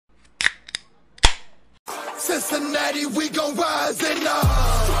Cincinnati, we gon' rise and in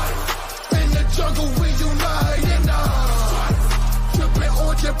the jungle, we unite and tripping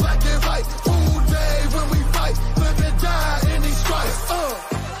orange and black and white. All day when we fight, live and die in these stripes.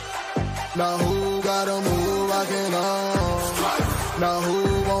 Now who gotta move rockin' on? Now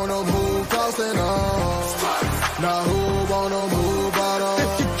who wanna move crossing on? Now who wanna move out on?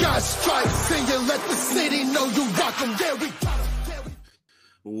 If you got stripes and you let the city know you rock them, there we go.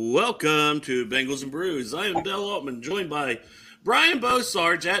 Welcome to Bengals and Brews. I am Dell Altman, joined by Brian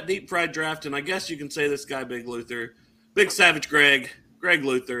Bosarge at Deep Fried Draft, and I guess you can say this guy, Big Luther, Big Savage Greg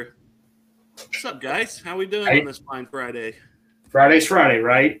Luther. What's up, guys? How we doing on this fine Friday? Friday's Friday,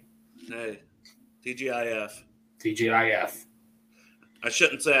 right? Hey, TGIF. TGIF. I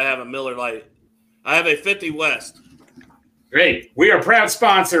shouldn't say I have a Miller Lite. I have a 50 West. Great. We are proud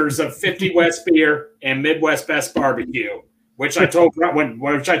sponsors of 50 West Beer and Midwest Best Barbecue. Which I told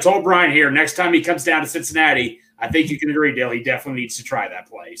Brian here, next time he comes down to Cincinnati, I think you can agree, Dale, he definitely needs to try that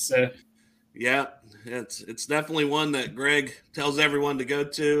place. Yeah, it's definitely one that Greg tells everyone to go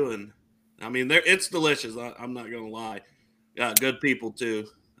to, and I mean, it's delicious. I'm not going to lie. Yeah, good people too.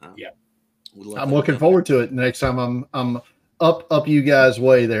 Yeah, I'm looking forward to it next time I'm up you guys'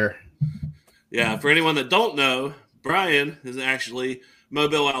 way there. Yeah, for anyone that don't know, Brian is actually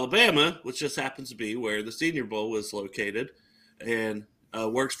Mobile, Alabama, which just happens to be where the Senior Bowl was located, and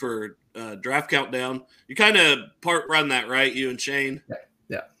works for Draft Countdown. You kind of part run that, right? You and Shane?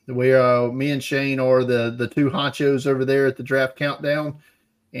 Yeah. Me and Shane are the two honchos over there at the Draft Countdown,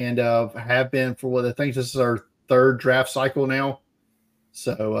 and have been for what I think this is our third draft cycle now.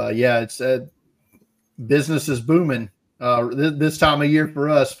 So, it's business is booming this time of year for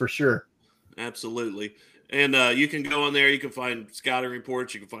us, for sure. Absolutely. And you can go on there. You can find scouting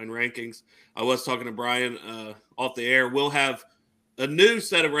reports. You can find rankings. I was talking to Brian off the air. We'll have a new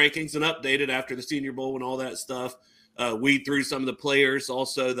set of rankings and updated after the Senior Bowl and all that stuff. Weed through some of the players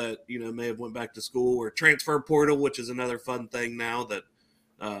also that, may have went back to school, or transfer portal, which is another fun thing now that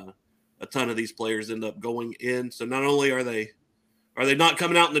a ton of these players end up going in. So not only are they not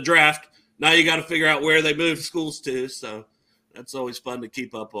coming out in the draft, now you got to figure out where they move schools to. So that's always fun to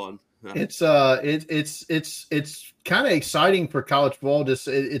keep up on. It's kind of exciting for college football.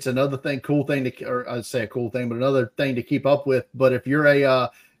 It's another cool thing or I'd say a cool thing, but another thing to keep up with. But if you're a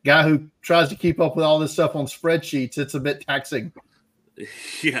guy who tries to keep up with all this stuff on spreadsheets, it's a bit taxing.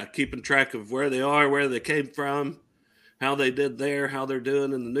 Yeah, keeping track of where they are, where they came from, how they did there, how they're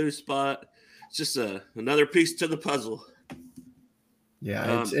doing in the new spot. It's just another piece to the puzzle.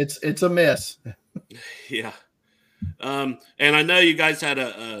 Yeah, it's a mess. Yeah. And I know you guys had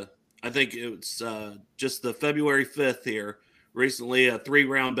I think it was just the February 5th here recently, a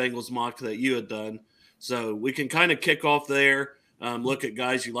 3-round Bengals mock that you had done. So we can kind of kick off there, look at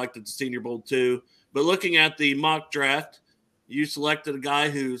guys you liked at the Senior Bowl too. But looking at the mock draft, you selected a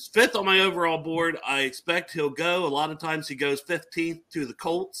guy who's 5th on my overall board. I expect he'll go. A lot of times he goes 15th to the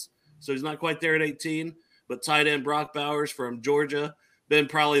Colts, so he's not quite there at 18. But tight end Brock Bowers from Georgia, been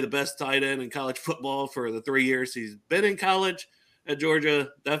probably the best tight end in college football for the 3 years he's been in college. At Georgia,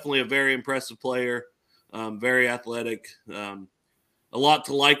 definitely a very impressive player, very athletic, a lot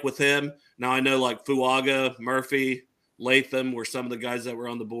to like with him. Now I know like Fuaga, Murphy, Latham were some of the guys that were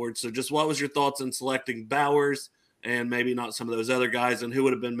on the board. So just what was your thoughts in selecting Bowers and maybe not some of those other guys, and who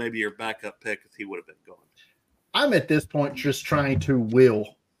would have been maybe your backup pick if he would have been gone? I'm at this point just trying to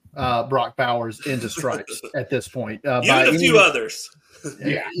will Brock Bowers into stripes at this point. You and a few others.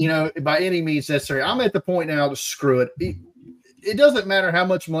 Yeah. By any means necessary. I'm at the point now to screw it. It doesn't matter how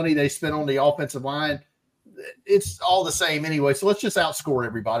much money they spend on the offensive line. It's all the same anyway. So let's just outscore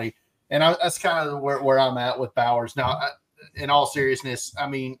everybody. And that's kind of where I'm at with Bowers. Now, in all seriousness, I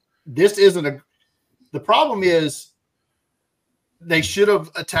mean, this isn't the problem is they should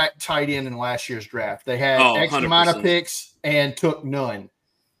have attacked tight end in last year's draft. They had X amount of picks and took none.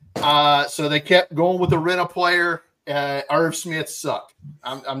 So they kept going with the rent a player. Irv Smith sucked.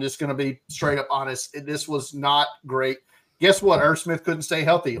 I'm just going to be straight up honest. This was not great. Guess what? Irv Smith couldn't stay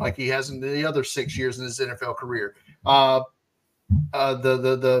healthy like he has in the other 6 years in his NFL career. The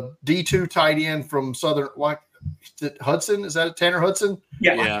D2 tight end from Southern Hudson, is that Tanner Hudson?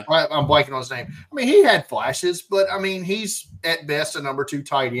 Yeah. I'm blanking on his name. I mean, he had flashes, but I mean, he's at best a number 2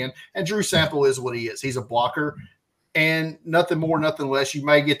 tight end, and Drew Sample is what he is. He's a blocker, and nothing more, nothing less. You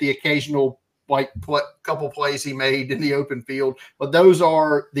may get the occasional couple plays he made in the open field, but those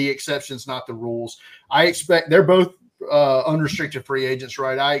are the exceptions, not the rules. I expect they're both unrestricted free agents,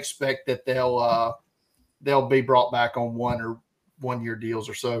 right? I expect that they'll be brought back on 1 year deals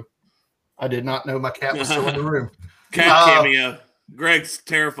or so. I did not know my cat was still in the room. Cat cameo. Greg's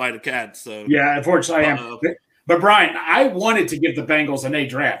terrified of cats. So yeah, unfortunately, I am. But Brian, I wanted to give the Bengals an A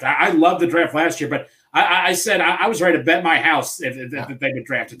draft. I loved the draft last year, but I said I was ready to bet my house if they would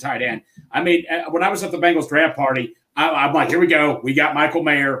draft a tight end. I mean, when I was at the Bengals draft party, I'm like, here we go. We got Michael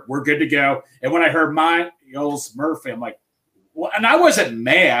Mayer. We're good to go. And when I heard Myles Murphy, I'm like, well, and I wasn't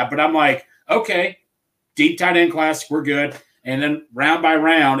mad, but I'm like, okay, deep tight end class, we're good. And then round by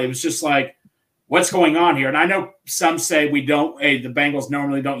round, it was just like, what's going on here? And I know some say the Bengals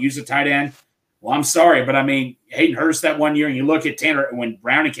normally don't use a tight end. Well, I'm sorry, but I mean, Hayden Hurst that one year, and you look at Tanner, when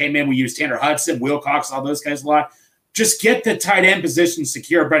Browning came in, we used Tanner Hudson, Wilcox, all those guys a lot. Just get the tight end position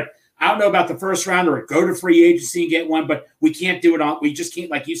secure. But I don't know about the first round or go to free agency and get one, but we can't do it we just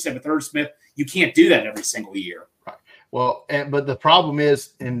can't, like you said with Irv Smith, you can't do that every single year. Right. Well, but the problem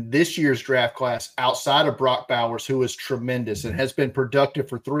is in this year's draft class, outside of Brock Bowers, who is tremendous and has been productive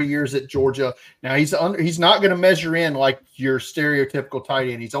for 3 years at Georgia. Now he's not going to measure in like your stereotypical tight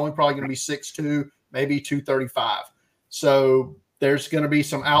end. He's only probably going to be 6'2", maybe 235. So there's going to be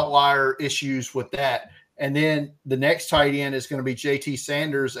some outlier issues with that. And then the next tight end is going to be JT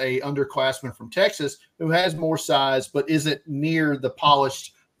Sanders, a underclassman from Texas who has more size, but isn't near the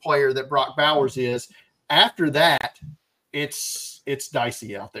polished player that Brock Bowers is. After that, it's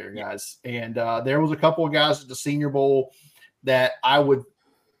dicey out there, guys. And there was a couple of guys at the Senior Bowl that I would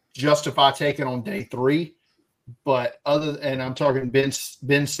justify taking on day 3. But and I'm talking Ben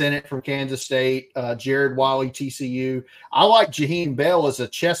Sinnott from Kansas State, Jared Wiley, TCU. I like Jaheim Bell as a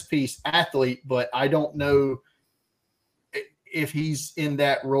chess piece athlete, but I don't know if he's in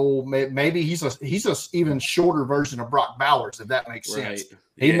that role. Maybe he's a even shorter version of Brock Bowers, if that makes sense. Right.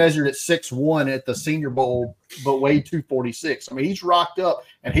 He measured at 6'1" at the Senior Bowl, but weighed 246. I mean, he's rocked up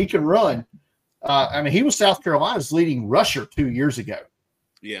and he can run. I mean, he was South Carolina's leading rusher 2 years ago.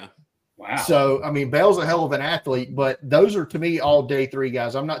 Yeah. Wow. So, I mean, Bell's a hell of an athlete, but those are, to me, all day 3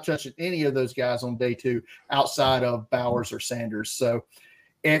 guys. I'm not touching any of those guys on day 2 outside of Bowers or Sanders. So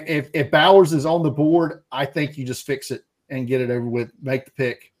if Bowers is on the board, I think you just fix it and get it over with, make the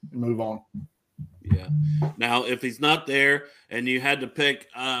pick and move on. Yeah. Now, if he's not there and you had to pick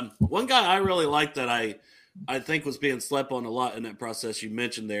one guy I really like that I think was being slept on a lot in that process you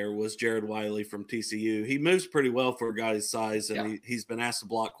mentioned there was Jared Wiley from TCU. He moves pretty well for a guy his size, and he's been asked to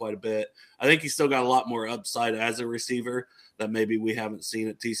block quite a bit. I think he's still got a lot more upside as a receiver that maybe we haven't seen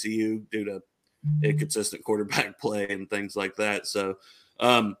at TCU due to inconsistent quarterback play and things like that. So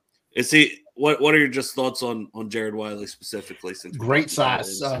is he what are your just thoughts on Jared Wiley specifically? Since great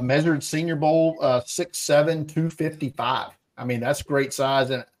size, measured Senior Bowl 6'7", 255. I mean, that's great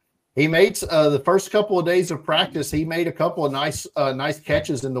size. And he made the first couple of days of practice, he made a couple of nice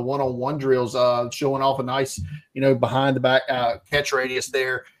catches in the one-on-one drills, showing off a nice, behind the back catch radius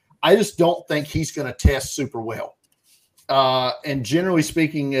there. I just don't think he's going to test super well. And generally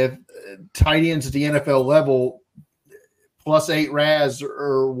speaking, if tight ends at the NFL level, +8 RAS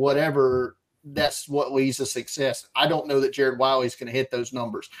or whatever, that's what leads to success. I don't know that Jared Wiley is going to hit those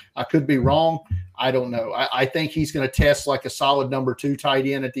numbers. I could be wrong. I don't know. I think he's going to test like a solid number 2 tight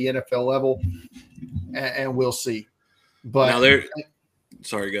end at the NFL level, and we'll see. But now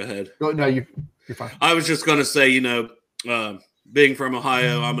sorry, go ahead. No, you're fine. I was just going to say, being from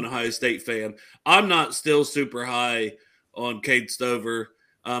Ohio, I'm an Ohio State fan. I'm not still super high on Cade Stover.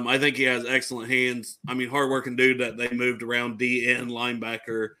 I think he has excellent hands. I mean, hardworking dude that they moved around DN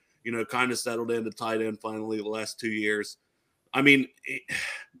linebacker, kind of settled into tight end finally the last 2 years. I mean,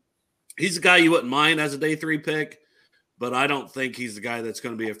 he's a guy you wouldn't mind as a day 3 pick, but I don't think he's the guy that's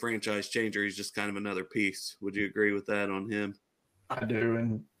going to be a franchise changer. He's just kind of another piece. Would you agree with that on him? I do,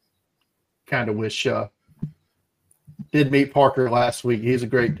 and kind of wish did meet Parker last week. He's a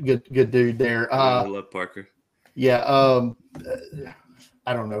good dude there. I love Parker. Yeah,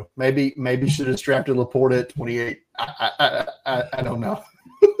 I don't know. Maybe should have drafted Laporta at 28. I don't know.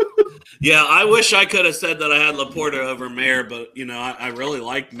 Yeah, I wish I could have said that I had Laporta over Mayer, but I really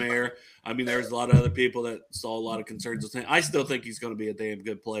liked Mayer. I mean, there's a lot of other people that saw a lot of concerns with him. I still think he's going to be a damn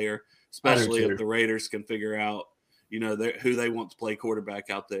good player, especially if the Raiders can figure out, who they want to play quarterback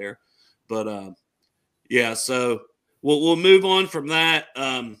out there. But so we'll move on from that.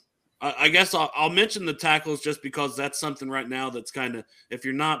 I guess I'll mention the tackles just because that's something right now that's kind of, if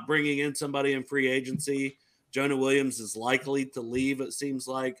you're not bringing in somebody in free agency, Jonah Williams is likely to leave, it seems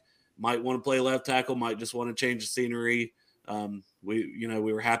like. Might want to play left tackle, might just want to change the scenery.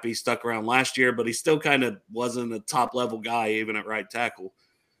 We were happy he stuck around last year, but he still kind of wasn't a top-level guy even at right tackle.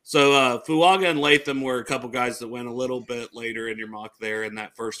 So Fuaga and Latham were a couple guys that went a little bit later in your mock there in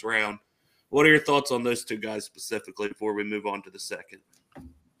that first round. What are your thoughts on those 2 guys specifically before we move on to the second?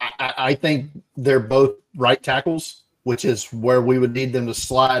 I think they're both right tackles. which is where we would need them to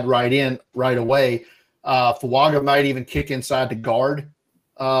slide right in right away. Fuaga might even kick inside the guard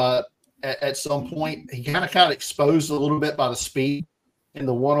at some point. He kind of got exposed a little bit by the speed in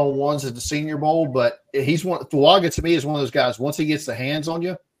the one-on-ones at the Senior Bowl, but Fuaga to me is one of those guys. Once he gets the hands on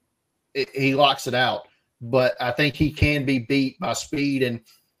you, he locks it out. But I think he can be beat by speed, and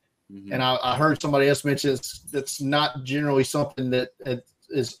I heard somebody else mention that's not generally something that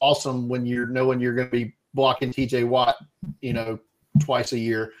is awesome when you're knowing you're going to be blocking TJ Watt, twice a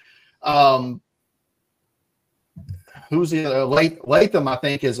year. Who's the other? Latham, I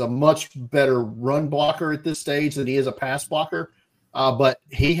think, is a much better run blocker at this stage than he is a pass blocker. But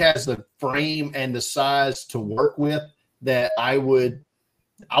he has the frame and the size to work with that I would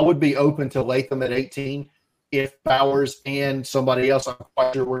be open to Latham at 18 if Bowers and somebody else I'm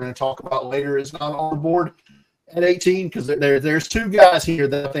quite sure we're going to talk about later is not on the board at 18, because there's two guys here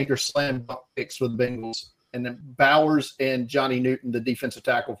that I think are slam dunk picks for the Bengals, and then Bowers and Johnny Newton, the defensive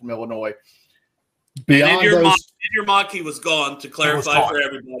tackle from Illinois. And in your mock, he was gone, to clarify for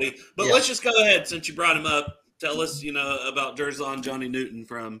everybody. But let's just go ahead, since you brought him up. Tell us, about Jerzon Johnny Newton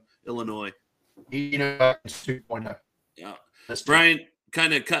from Illinois. 2.0. Yeah. Brian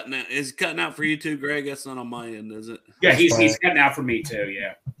kind of cutting out. Is cutting out for you too, Greg? That's not on my end, is it? Yeah, he's cutting out for me too,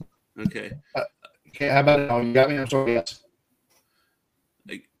 yeah. Okay. How about it? You got me? I'm sorry. Yes.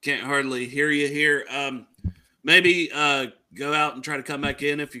 I can't hardly hear you here. Maybe go out and try to come back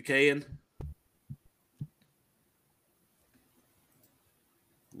in if you can.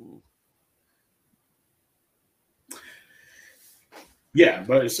 Yeah,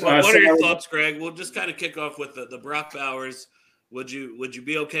 but what are your thoughts, Greg? We'll just kind of kick off with the Brock Bowers. Would you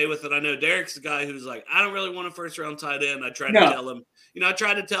be okay with it? I know Derek's the guy who's like, I don't really want a first round tight end. I tried to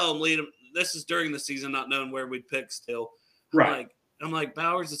tell him, lead him. This is during the season, not knowing where we'd pick still. Right. I'm like,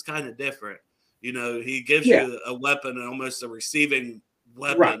 Bowers is kind of different. He gives you a weapon and almost a receiving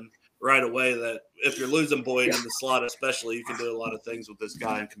weapon right away that if you're losing Boyd in the slot, especially, you can do a lot of things with this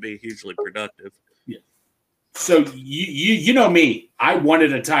guy and can be hugely productive. Yeah. So you know me, I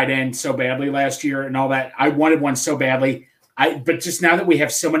wanted a tight end so badly last year and all that. I wanted one so badly. But just now that we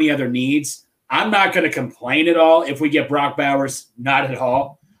have so many other needs, I'm not going to complain at all if we get Brock Bowers, not at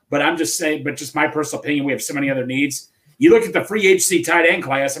all. But I'm just saying, but just my personal opinion, we have so many other needs. You look at the free agency tight end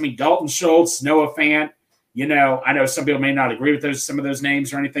class. I mean, Dalton Schultz, Noah Fant. I know some people may not agree with some of those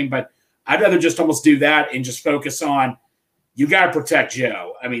names or anything, but I'd rather just almost do that and just focus on, you got to protect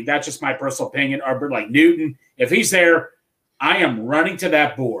Joe. I mean, that's just my personal opinion. Or like Newton, if he's there, I am running to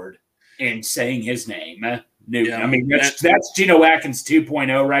that board and saying his name, Newton. Yeah, I mean, that's Geno Atkins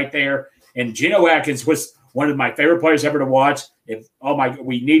 2.0 right there. And Geno Atkins was one of my favorite players ever to watch.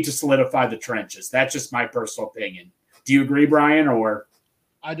 We need to solidify the trenches. That's just my personal opinion. Do you agree, Brian? Or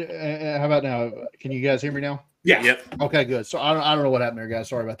I do. How about now? Can you guys hear me now? Yeah. Yep. Okay, good. So I don't know what happened there, guys.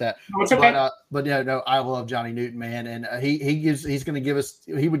 Sorry about that. No, it's okay. But I love Johnny Newton, man, and he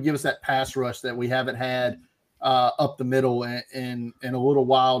would give us that pass rush that we haven't had up the middle in a little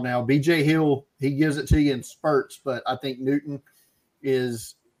while now. BJ Hill, he gives it to you in spurts, but I think Newton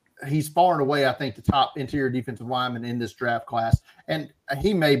he's far and away, I think, the top interior defensive lineman in this draft class, and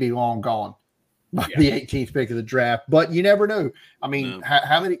he may be long gone by the 18th pick of the draft, but you never know. I mean,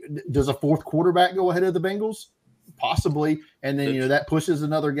 how many does a fourth quarterback go ahead of the Bengals? Possibly, and then that pushes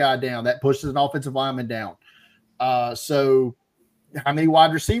another guy down. That pushes an offensive lineman down. So, how many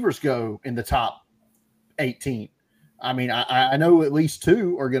wide receivers go in the top 18? I mean, I know at least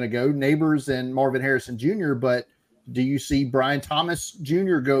two are going to go, Neighbors and Marvin Harrison Jr., but do you see Brian Thomas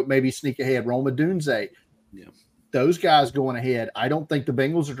Jr. go maybe sneak ahead? Rome Odunze, those guys going ahead. I don't think the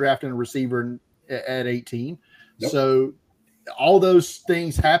Bengals are drafting a receiver at 18. Nope. So all those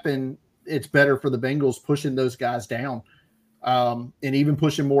things happen. It's better for the Bengals pushing those guys down, and even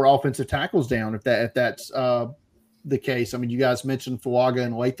pushing more offensive tackles down if that's the case. I mean, you guys mentioned Fuaga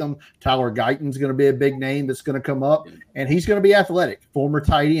and Latham. Tyler Guyton's going to be a big name that's going to come up, and he's going to be athletic. Former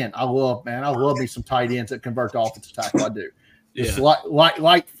tight end. I love me some tight ends that convert to offensive tackle. I do. Just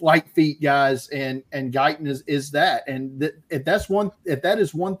light feet guys, and Guyton is that. And if that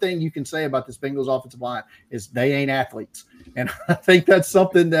is one thing you can say about this Bengals offensive line is they ain't athletes. And I think that's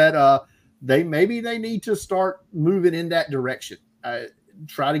something that they need to start moving in that direction.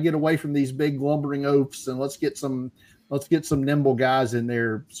 Try to get away from these big lumbering oafs, and let's get some nimble guys in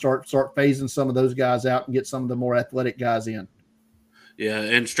there. Start phasing some of those guys out and get some of the more athletic guys in. Yeah,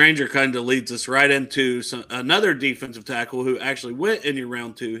 and Stranger kind of leads us right into another defensive tackle who actually went in your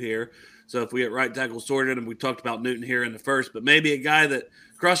round 2 here. So if we get right tackle sorted, and we talked about Newton here in the first, but maybe a guy that,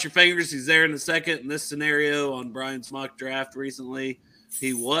 cross your fingers, he's there in the second in this scenario on Brian's mock draft recently.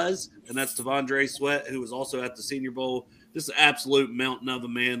 he was, and that's T'Vondre Sweat, who was also at the Senior Bowl. This is an absolute mountain of a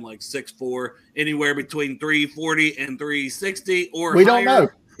man, like 6'4", anywhere between 340 and 360 or we higher.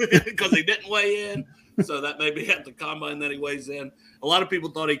 don't know because he didn't weigh in. So that may be at the combine that he weighs in. A lot of people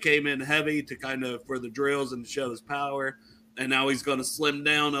thought he came in heavy to kind of for the drills and to show his power. And now he's going to slim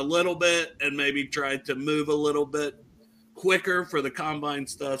down a little bit and maybe try to move a little bit quicker for the combine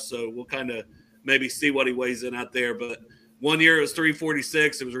stuff. So we'll kind of maybe see what he weighs in out there. But 1 year it was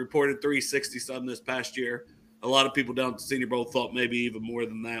 346. It was reported 360 something this past year. A lot of people down at the Senior Bowl thought maybe even more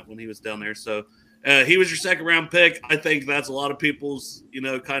than that when he was down there. So he was your second round pick. I think that's a lot of people's,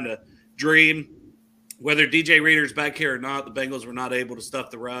 kind of dream. Whether DJ Reader's back here or not, the Bengals were not able to stuff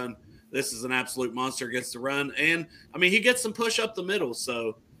the run. This is an absolute monster against the run. And, he gets some push up the middle.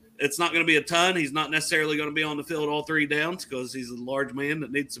 So it's not going to be a ton. He's not necessarily going to be on the field all 3 downs because he's a large man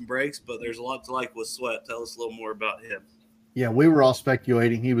that needs some breaks. But there's a lot to like with Sweat. Tell us a little more about him. Yeah, we were all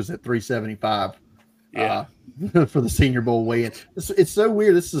speculating he was at 375. Yeah. For the Senior Bowl weigh-in. It's so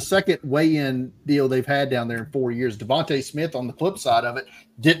weird. This is the second weigh-in deal they've had down there in 4 years. Devontae Smith, on the flip side of it,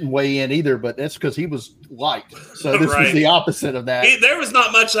 didn't weigh in either, but that's because he was light. So this was the opposite of that. There was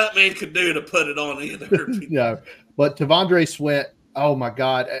not much that man could do to put it on either. No, but T'Vondre Sweat, oh my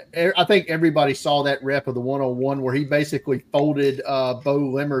God. I think everybody saw that rep of the one-on-one where he basically folded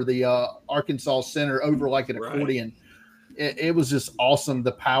Bo Limmer, the Arkansas center, over like an accordion. It was just awesome,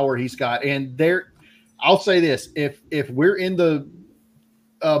 the power he's got. And I'll say this: if we're in the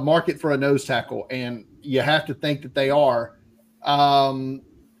market for a nose tackle, and you have to think that they are,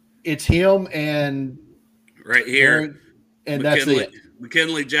 it's him and right here, and that's it.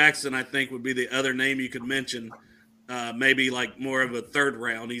 McKinley Jackson, I think, would be the other name you could mention. Maybe like more of a third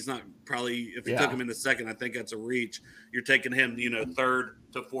round. He's not probably if you took him in the second. I think that's a reach. You're taking him, third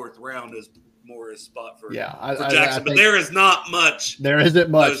to fourth round is more his spot for Jackson. But there is not much. There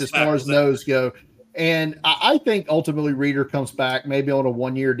isn't much as far as nose go. And I think ultimately Reader comes back maybe on a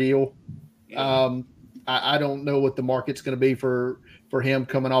 1-year deal. Yeah. I don't know what the market's going to be for him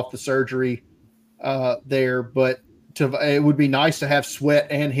coming off the surgery there, but it would be nice to have Sweat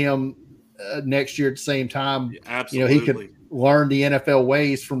and him next year at the same time. Yeah, absolutely. He could learn the NFL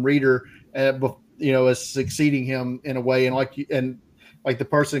ways from Reader, as succeeding him in a way. And like the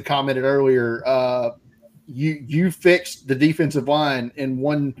person commented earlier, you fixed the defensive line in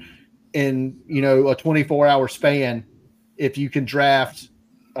a 24-hour span if you can draft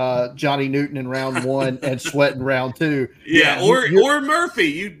Johnny Newton in round 1 and Sweat in round 2. Yeah, or Murphy.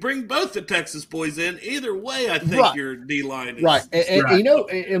 You bring both the Texas boys in. Either way, I think your D-line is right.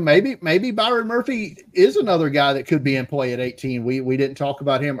 And maybe Byron Murphy is another guy that could be in play at 18. We didn't talk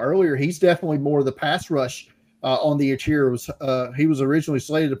about him earlier. He's definitely more of the pass rush on the interior. He was originally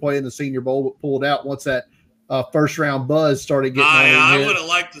slated to play in the Senior Bowl, but pulled out once that first round buzz started getting on. I would have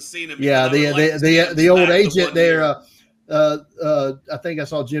liked to seen him. Yeah, the old agent there. I think I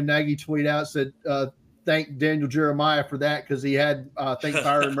saw Jim Nagy tweet out, said thank Daniel Jeremiah for that because he had I think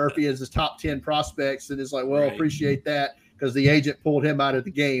Byron Murphy as his top 10 prospects, and it's like, well, appreciate that because the agent pulled him out of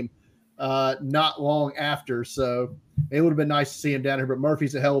the game not long after. So it would have been nice to see him down here. But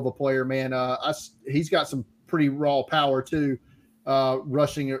Murphy's a hell of a player, man. He's got some pretty raw power too,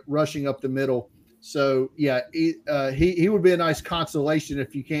 rushing up the middle. So yeah, he would be a nice consolation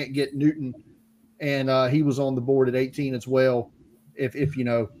if you can't get Newton, and he was on the board at 18 as well. If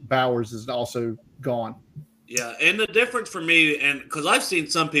Bowers is also gone. Yeah, and the difference for me, and because I've seen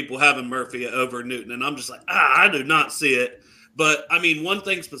some people having Murphy over Newton, and I'm just like, I do not see it. But I mean, one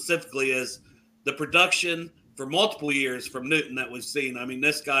thing specifically is the production for multiple years from Newton that we've seen. I mean,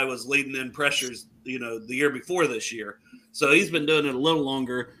 this guy was leading in pressures, the year before this year, so he's been doing it a little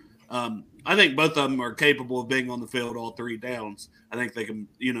longer. I think both of them are capable of being on the field all 3 downs. I think they can,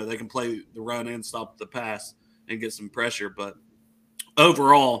 they can play the run and stop the pass and get some pressure. But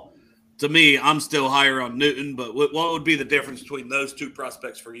overall, to me, I'm still higher on Newton. But what would be the difference between those 2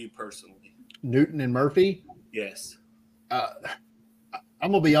 prospects for you personally? Newton and Murphy? Yes. I'm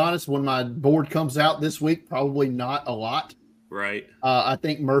going to be honest. When my board comes out this week, probably not a lot. Right. I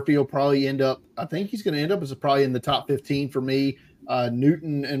think Murphy will probably he's going to end up as probably in the top 15 for me.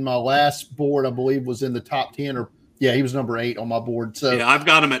 Newton in my last board, I believe, was in the top 10 he was number 8 on my board. So yeah, I've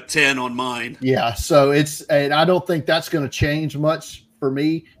got him at 10 on mine. Yeah. So and I don't think that's going to change much for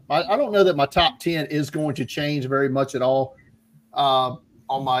me. I don't know that my top 10 is going to change very much at all on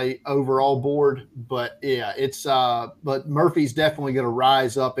my overall board, but yeah, but Murphy's definitely going to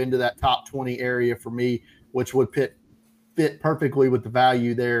rise up into that top 20 area for me, which would fit perfectly with the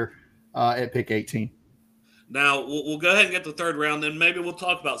value there at pick 18. Now, we'll go ahead and get the third round, then maybe we'll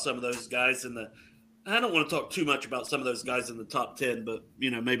talk about some of those guys in the I don't want to talk too much about some of those guys in the top 10, but,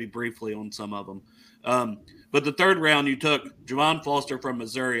 maybe briefly on some of them. But the third round, you took Javon Foster from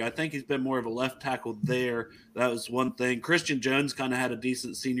Missouri. I think he's been more of a left tackle there. That was one thing. Christian Jones kind of had a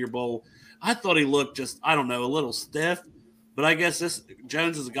decent Senior Bowl. I thought he looked just, a little stiff. But I guess this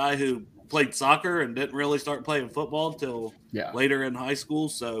Jones is a guy who played soccer and didn't really start playing football until later in high school.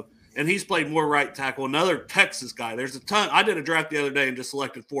 So, and he's played more right tackle. Another Texas guy. There's a ton. I did a draft the other day and just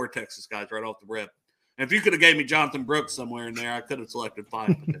selected 4 Texas guys right off the rip. And if you could have gave me Jonathan Brooks somewhere in there, I could have selected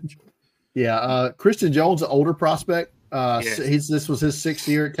 5 potentially. Yeah, Christian Jones, an older prospect. This was his 6th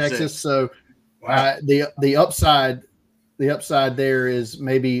year at Texas. 6. So the upside there is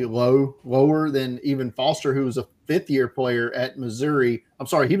maybe lower than even Foster, who was a 5th-year player at Missouri. I'm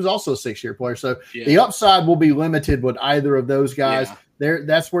sorry, he was also a 6-year player. So the upside will be limited with either of those guys.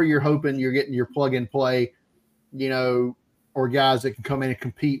 That's where you're hoping you're getting your plug and play, or guys that can come in and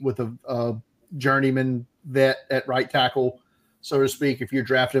compete with a journeyman vet at right tackle, so to speak, if you're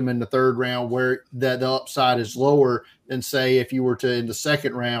drafting them in the 3rd round, where the upside is lower than, say, if you were to, in the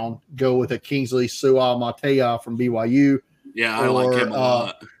 2nd round, go with a Kingsley Su'a-Matea from BYU. Yeah, I like him a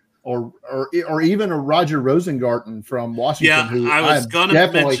lot. Or even a Roger Rosengarten from Washington. Yeah, I was going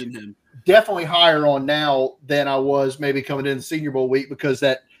to mention him. Definitely higher on now than I was maybe coming into Senior Bowl week, because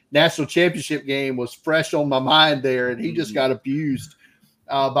that national championship game was fresh on my mind there, and he just got abused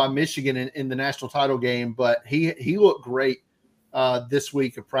by Michigan in the national title game. But he looked great this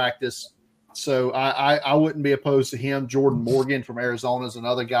week of practice. So I wouldn't be opposed to him. Jordan Morgan from Arizona is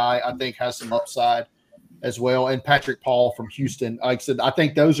another guy I think has some upside as well. And Patrick Paul from Houston. Like I said, I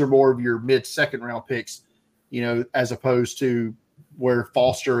think those are more of your mid-2nd round picks, as opposed to where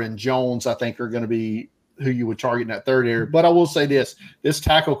Foster and Jones, I think, are going to be who you would target in that 3rd area. But I will say this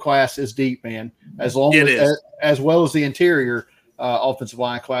tackle class is deep, man, as well as the interior offensive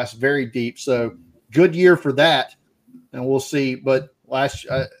line class, very deep. So good year for that. And we'll see. But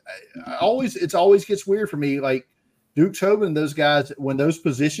it always gets weird for me. Like Duke Tobin, those guys, when those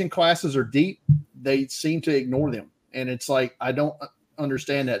position classes are deep, they seem to ignore them. And it's like, I don't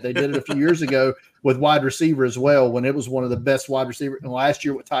understand that. They did it a few years ago with wide receiver as well, when it was one of the best wide receivers. And last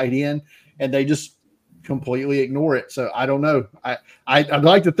year with tight end, and they just completely ignore it. So I don't know. I'd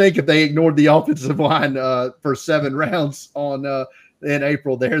like to think if they ignored the offensive line for 7 rounds in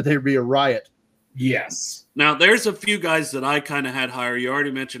April, there'd be a riot. Yes. Now, there's a few guys that I kind of had higher. You already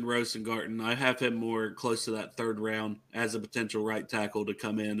mentioned Rosengarten. I have him more close to that 3rd round as a potential right tackle to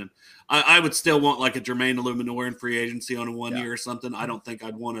come in. And I would still want like a Jermaine Illuminor in free agency on a 1 year or something. I don't think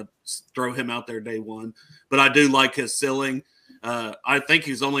I'd want to throw him out there day one. But I do like his ceiling. I think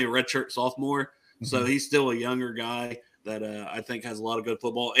he's only a redshirt sophomore, so he's still a younger guy that I think has a lot of good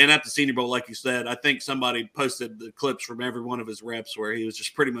football. And at the Senior Bowl, like you said, I think somebody posted the clips from every one of his reps where he was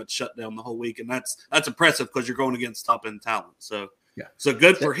just pretty much shut down the whole week. And that's impressive because you're going against top-end talent. So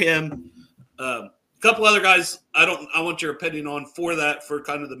good for him. A couple other guys I want your opinion on for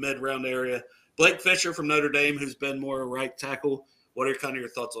kind of the mid-round area. Blake Fisher from Notre Dame, who's been more a right tackle. What are kind of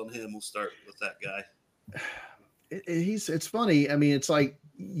your thoughts on him? We'll start with that guy. It's funny. I mean, it's like,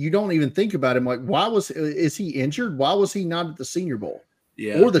 you don't even think about him. Like, is he injured? Why was he not at the Senior Bowl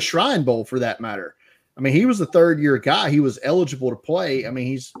or the Shrine Bowl for that matter? I mean, he was a 3rd-year guy. He was eligible to play. I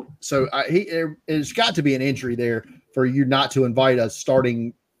mean, it's got to be an injury there for you not to invite a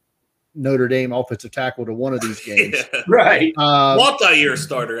starting Notre Dame offensive tackle to one of these games. Right. Multi-year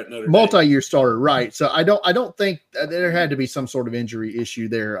starter at Notre Dame. Multi-year starter. Right. So I don't think there had to be some sort of injury issue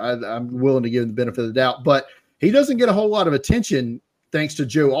there. I'm willing to give him the benefit of the doubt, but he doesn't get a whole lot of attention thanks to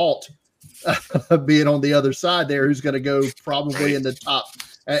Joe Alt being on the other side there, who's going to go probably in the top,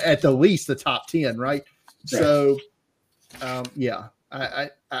 at the least the top 10, right? So, I'm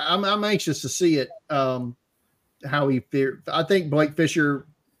anxious to see it, how he fared. I think Blake Fisher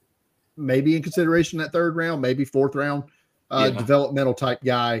may be in consideration that 3rd round, maybe 4th round, developmental type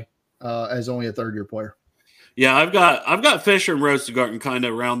guy as only a 3rd-year player. Yeah, I've got Fisher and Rosengarten kind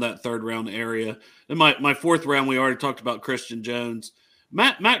of around that 3rd round area. In my 4th round, we already talked about Christian Jones.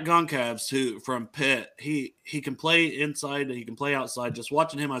 Matt Goncalves, who from Pitt, he can play inside and he can play outside. Just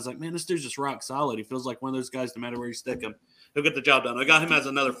watching him, I was like, man, this dude's just rock solid. He feels like one of those guys, no matter where you stick him, he'll get the job done. I got him as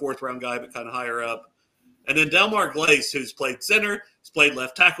another 4th round guy, but kind of higher up. And then Delmar Glace, who's played center, he's played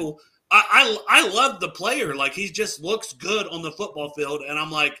left tackle. I love the player. Like, he just looks good on the football field. And I'm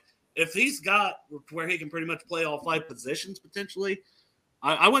like, if he's got where he can pretty much play all 5 positions potentially,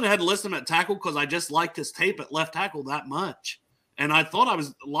 I went ahead and listed him at tackle because I just liked his tape at left tackle that much. And I thought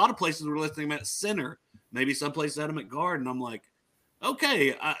a lot of places were listing him at center. Maybe some places had him at guard. And I'm like,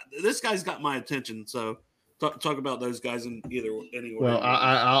 okay, this guy's got my attention. So talk about those guys in any order. Well,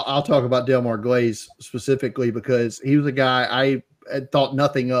 I'll talk about Delmar Glaze specifically because he was a guy I had thought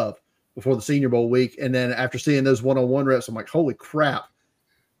nothing of before the Senior Bowl week, and then after seeing those one-on-one reps, I'm like, holy crap,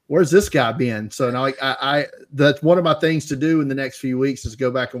 where's this guy been? So now I that's one of my things to do in the next few weeks is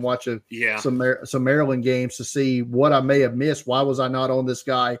go back and watch some Maryland games to see what I may have missed. Why was I not on this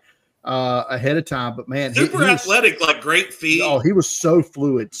guy ahead of time? But man, super athletic, like great feet. Oh, he was so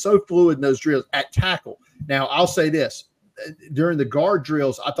fluid in those drills at tackle. Now, I'll say this. During the guard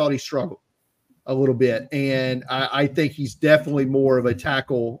drills, I thought he struggled a little bit, and I think he's definitely more of a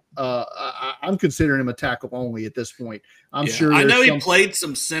tackle. I'm considering him a tackle only at this point. I'm sure. I know he played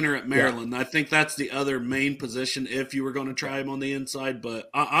some center at Maryland. I think that's the other main position if you were going to try him on the inside, but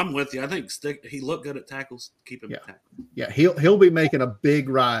I'm with you. I think he looked good at tackles. Keep him at tackle. Yeah, he'll be making a big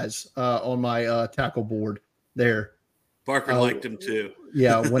rise on my tackle board there. Parker liked him too.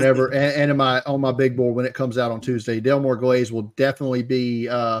 Yeah, whenever and on my big board when it comes out on Tuesday, Delmar Glaze will definitely be.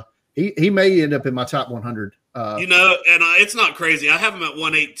 He may end up in my top 100. And it's not crazy. I have him at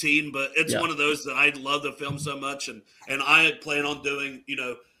 118, but it's one of those that I love the film so much, and I plan on doing.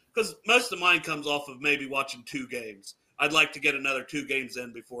 Because most of mine comes off of maybe watching 2 games. I'd like to get another 2 games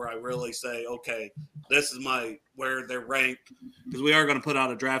in before I really say, okay, this is where they're ranked. Because we are going to put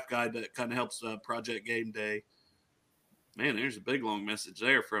out a draft guide that kind of helps Project Game Day. Man, there's a big long message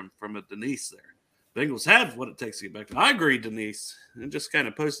there from a Denise there. Bengals have what it takes to get back to. I agree, Denise. And just kind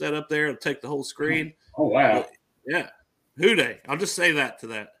of post that up there and take the whole screen. Oh, wow. But, yeah. Who Day. I'll just say that to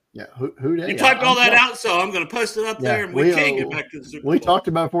that. Yeah, who Day. You typed all that out, so I'm going to post it up there, and we can't get back to the Super Bowl. We talked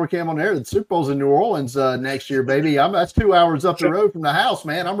about before we came on air. The Super Bowl's in New Orleans next year, baby. That's 2 hours up the road from the house,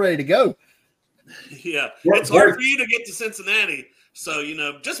 man. I'm ready to go. Yeah. It's hard for you to get to Cincinnati. So,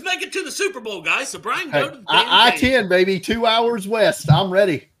 just make it to the Super Bowl, guys. So, Brian, go to the I-10, baby, 2 hours west. I'm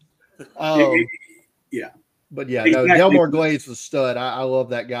ready. Yeah. But, exactly. No, Delmar Glaze was a stud. I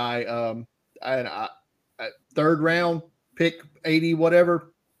love that guy. I third round, pick 80,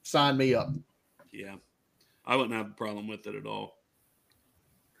 whatever, sign me up. Yeah. I wouldn't have a problem with it at all.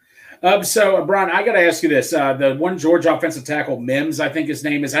 So, Brian, I got to ask you this. The one Georgia offensive tackle, Mims, I think his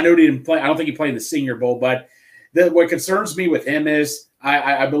name is. I know he didn't play. I don't think he played in the Senior Bowl, but what concerns me with him is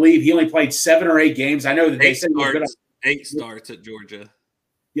I believe he only played 7 or 8 games. I know that they said 8 starts at Georgia.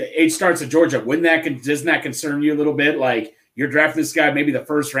 Yeah, 8 starts at Georgia. Doesn't that concern you a little bit? Like you're drafting this guy maybe the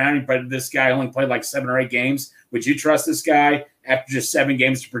first round, but this guy only played like 7 or 8 games. Would you trust this guy after just 7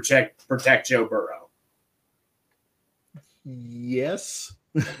 games to protect Joe Burrow? Yes.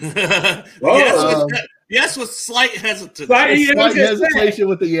 Yes, with slight hesitation. Slight hesitation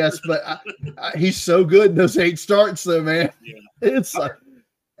with the yes, but he's so good in those 8 starts, though, man. Yeah. It's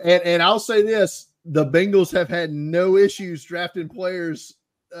and I'll say this: the Bengals have had no issues drafting players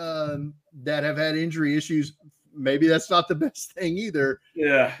that have had injury issues. Maybe that's not the best thing either.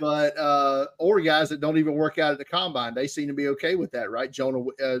 Yeah. But or guys that don't even work out at the combine, they seem to be okay with that, right?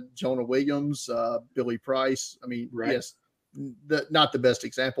 Jonah Williams, Billy Price. I mean, right. Yes. Not the best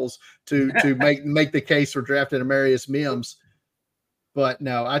examples to make the case for drafting Amarius Mims, but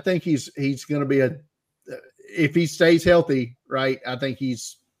no, I think he's going to be if he stays healthy, right? I think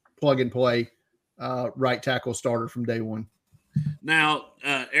he's plug and play right tackle starter from day one. Now,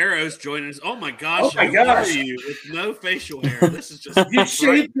 Arrow's joining us. Oh my gosh! Who are you with no facial hair? This is just you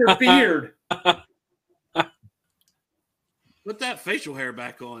shaved your beard. Put that facial hair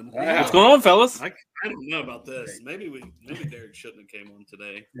back on. Wow. What's going on, fellas? I don't know about this. Maybe Derek shouldn't have came on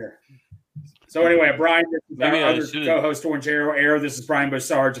today. Yeah. So anyway, Brian, this is our other co-host, Orange Arrow. This is Brian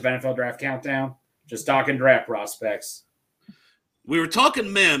Bosarge of NFL Draft Countdown. Just talking draft prospects. We were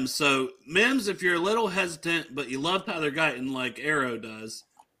talking Mims. So Mims, if you're a little hesitant, but you love Tyler Guyton like Arrow does,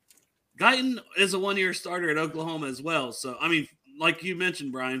 Guyton is a 1-year starter at Oklahoma as well. So, I mean, like you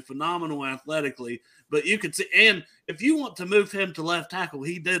mentioned, Brian, phenomenal athletically. But you could see, and if you want to move him to left tackle,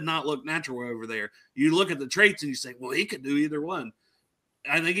 he did not look natural over there. You look at the traits and you say, well, he could do either one.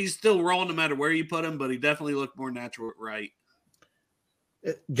 I think he's still raw no matter where you put him, but he definitely looked more natural at right.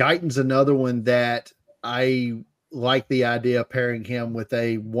 Guyton's another one that I like the idea of pairing him with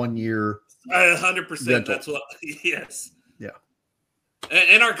a 1-year. 100%. That's what, yes. Yeah.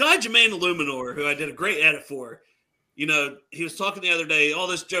 And our guy, Jermaine Illuminor, who I did a great edit for, he was talking the other day, all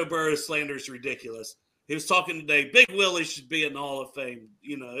this Joe Burrow slander is ridiculous. He was talking today, Big Willie should be in the Hall of Fame.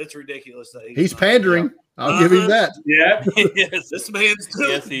 It's ridiculous that he's pandering. I'll give him that. Yeah. Yes, this man's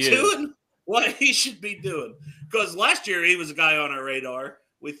doing what he should be doing. Because last year he was a guy on our radar.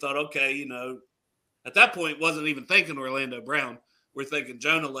 We thought, okay, at that point wasn't even thinking Orlando Brown. We're thinking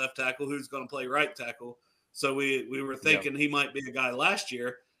Jonah left tackle, who's going to play right tackle. So we were thinking he might be a guy last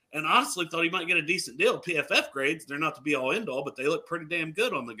year. and honestly thought he might get a decent deal. PFF grades, they're not to be all end all, but they look pretty damn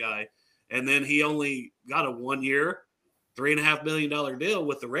good on the guy. And then he only got a 1 year, $3.5 million deal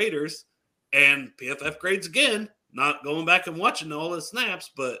with the Raiders, and PFF grades again, not going back and watching all the snaps,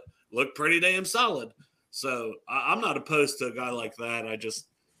 but look pretty damn solid. So I'm not opposed to a guy like that. I just,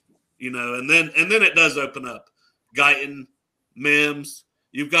 and then it does open up Guyton, Mims.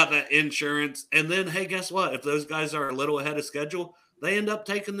 You've got that insurance. And then, hey, guess what? If those guys are a little ahead of schedule, they end up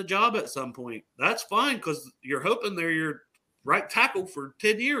taking the job at some point. That's fine because you're hoping they're your right tackle for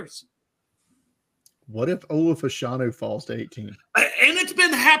 10 years. What if Olaf Ashano falls to 18? And it's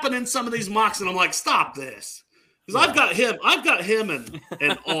been happening some of these mocks, and I'm like, stop this. Because I've got him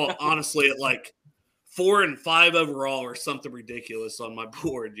and all, honestly, at like 4 and 5 overall or something ridiculous on my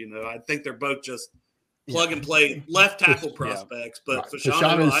board. I think they're both just plug and play left tackle prospects. But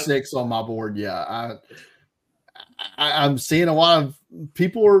Fashano's 6 on my board. Yeah, I'm seeing a lot of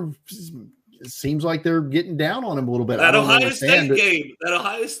people it seems like they're getting down on him a little bit. That Ohio State game,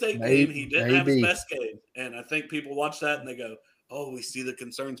 he didn't have his best game. And I think people watch that and they go, oh, we see the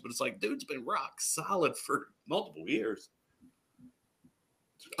concerns. But it's like, dude's been rock solid for multiple years.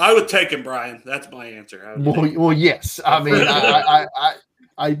 I would take him, Brian. That's my answer. Well, yes. I mean,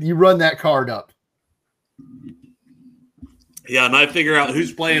 you run that card up. Yeah, and I figure out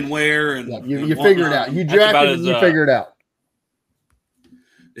who's playing where. And you figure it out. You draft it and you figure it out.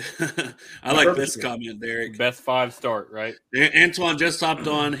 I like this comment, Derek. Best 5 start, right? Antoine just hopped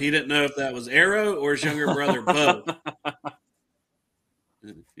on. He didn't know if that was Arrow or his younger brother, Bo.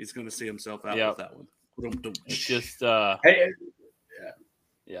 He's going to see himself out with that one. It's just, yeah.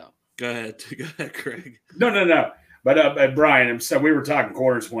 Go ahead, Craig. No. But Brian, so we were talking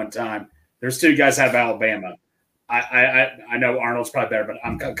corners one time. There's 2 guys out of Alabama. I know Arnold's probably better,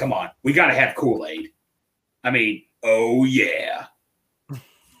 but come on. We got to have Kool-Aid. I mean, oh, yeah.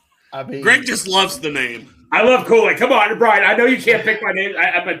 Greg just loves the name. I love Kool-Aid. Come on, Brian. I know you can't pick my name.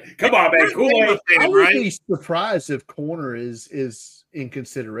 But come on, man. Kool-Aid. I would be surprised if corner is in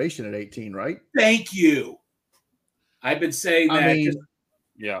consideration at 18, right? Thank you. I've been saying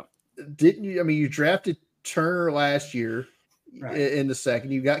that. Didn't you? I mean, you drafted Turner last year in the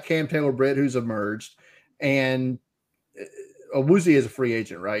second. You got Cam Taylor-Britt, who's emerged, and Owuzie is a free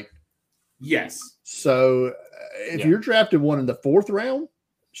agent, right? Yes. So if you're drafted one in the 4th round,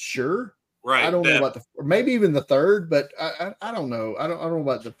 sure. Right. I don't know about maybe even the 3rd, but I don't know. I don't know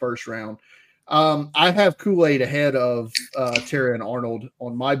about the 1st round. I have Kool-Aid ahead of Terry and Arnold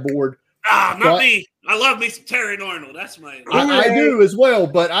on my board. Not me. I love me some Terry and Arnold. That's my. I do as well,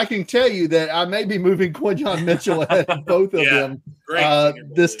 but I can tell you that I may be moving Quinyon Mitchell ahead of both of them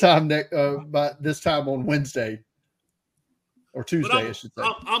this time on Wednesday or Tuesday, I should say.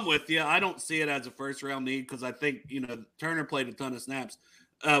 I'm with you. I don't see it as a 1st round need because I think Turner played a ton of snaps.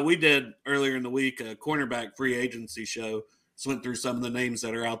 We did earlier in the week a cornerback free agency show. Just went through some of the names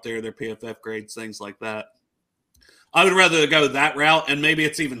that are out there, their PFF grades, things like that. I would rather go that route, and maybe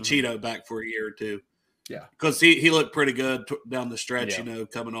it's even Cheeto back for a year or 2. Yeah, because he looked pretty good down the stretch.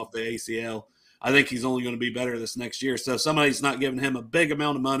 Coming off the ACL, I think he's only going to be better this next year. So if somebody's not giving him a big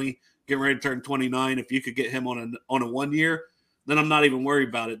amount of money, getting ready to turn 29, if you could get him on a 1 year, then I'm not even worried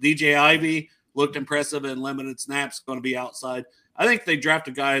about it. DJ Ivy looked impressive in limited snaps, going to be outside. I think they draft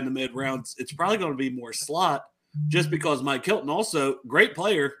a guy in the mid rounds. It's probably going to be more slot just because Mike Hilton, also great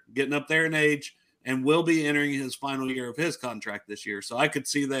player, getting up there in age and will be entering his final year of his contract this year. So I could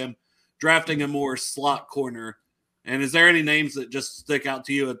see them drafting a more slot corner. And is there any names that just stick out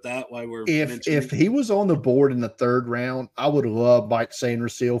to you at that? Why we're if he was on the board in the 3rd round, I would love Mike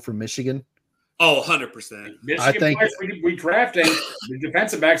Sainristil from Michigan. Oh, 100%. I think we drafting the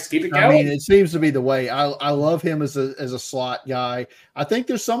defensive backs to keep it going. I mean, it seems to be the way. I love him as a slot guy. I think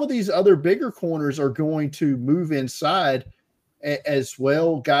there's some of these other bigger corners are going to move inside as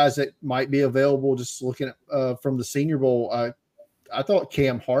well. Guys that might be available. Just looking at from the Senior Bowl, I thought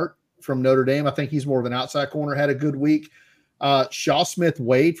Cam Hart from Notre Dame. I think he's more of an outside corner. Had a good week. Shaw Smith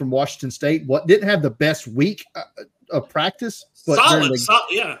Wade from Washington State. Didn't have the best week of practice, but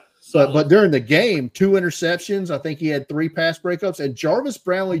But during the game, 2 interceptions. I think he had 3 pass breakups. And Jarvis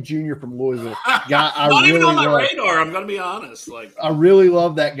Brownlee Jr. from Louisville, guy I not really even on my love. radar. I'm going to be honest. I really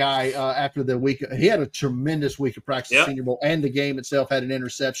love that guy. After the week, he had a tremendous week of practice, Senior Bowl, and the game itself had an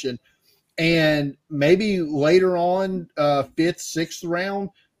interception. And maybe later on, 5th, 6th round,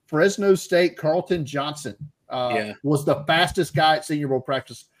 Fresno State Carlton Johnson was the fastest guy at Senior Bowl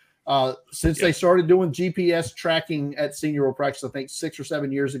practice. Since they started doing GPS tracking at Senior Bowl practice, I think 6 or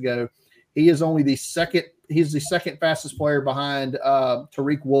 7 years ago, he is only the second. He's the second fastest player behind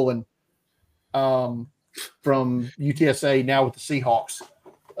Tariq Woolen from UTSA, now with the Seahawks.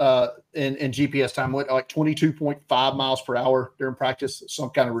 in GPS time, went like 22.5 miles per hour during practice, some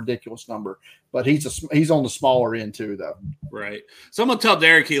kind of ridiculous number. But he's on the smaller end too, though. Right. Someone tell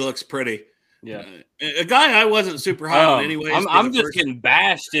Derek he looks pretty. Yeah, a guy I wasn't super high on anyway. I'm just getting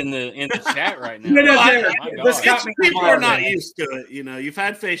bashed in the chat right now. People are not used to it. You know, you've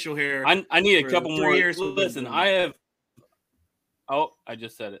had facial hair. I need a couple more years. Listen, I have. Oh, I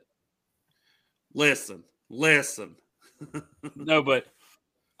just said it. Listen. No, but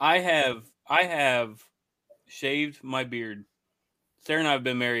I have shaved my beard. Sarah and I have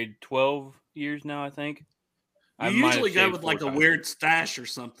been married 12 years now, I think. You usually go with like a weird stash or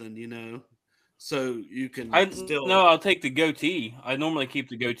something, you know, so you can still. No, I'll take the goatee. I normally keep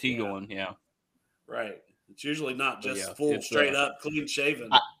the goatee going. Yeah. Right. It's usually not just full, straight up, clean shaven.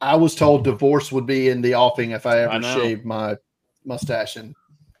 I was told divorce would be in the offing if I ever shaved my mustache and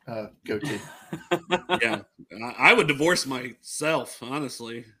goatee. Yeah, I would divorce myself,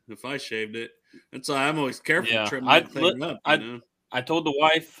 honestly, if I shaved it. And so I'm always careful to trim that thing up. I told the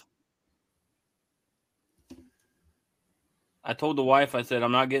wife. I said,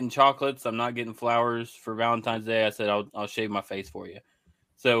 I'm not getting chocolates. I'm not getting flowers for Valentine's Day. I said, I'll shave my face for you.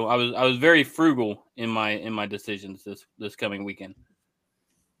 So I was very frugal in my decisions this coming weekend.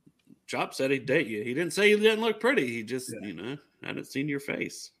 Chop said he'd date you. He didn't say you didn't look pretty. He just, hadn't seen your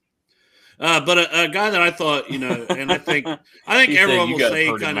face. But a guy that I thought, and I think everyone will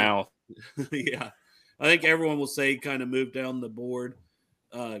say kind of, yeah, I think everyone will say kind of moved down the board.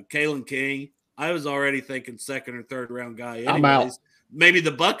 Kalen King. I was already thinking second or third round guy. Anyways. I'm out. Maybe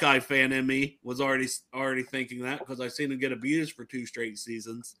the Buckeye fan in me was already thinking that because I've seen him get abused for 2 straight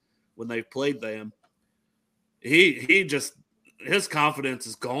seasons when they've played them. He just his confidence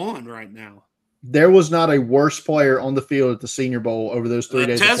is gone right now. There was not a worse player on the field at the Senior Bowl over those 3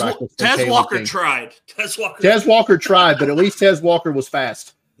 days. Tez Walker tried. Tez Walker tried, but at least Tez Walker was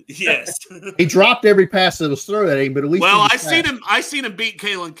fast. Yes, he dropped every pass that was thrown at him, but at least I seen him beat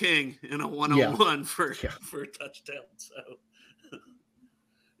Kalen King in a 1-on-1 for a touchdown. So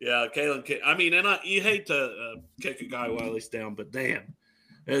yeah, Kalen King. I mean, you hate to kick a guy while he's down, but damn,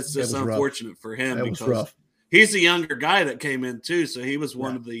 it's just unfortunate for him because he's a younger guy that came in too. So he was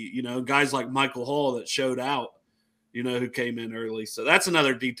one of the guys like Michael Hall that showed out, who came in early. So that's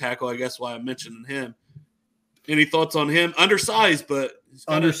another D tackle, I guess, why I'm mentioning him. Any thoughts on him? Undersized, but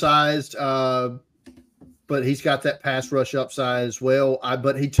but he's got that pass rush upside as well.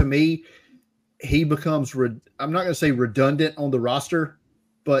 But he becomes I'm not going to say redundant on the roster,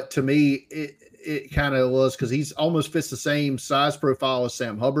 but to me it kind of was because he's almost fits the same size profile as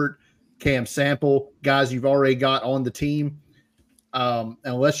Sam Hubbard, Cam Sample, guys you've already got on the team.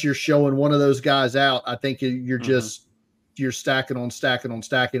 Unless you're showing one of those guys out, I think you're just you're stacking on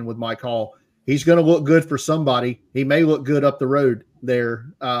stacking with Mike Hall. He's going to look good for somebody. He may look good up the road there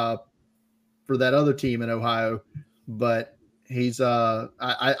for that other team in Ohio, but he's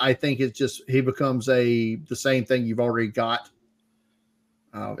I think it's just he becomes the same thing you've already got.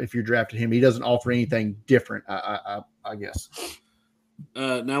 If you're drafting him, he doesn't offer anything different. I guess.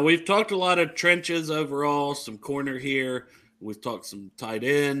 Now we've talked a lot of trenches overall, some corner here. We've talked some tight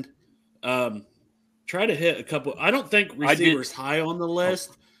end. Try to hit a couple. I don't think receivers high on the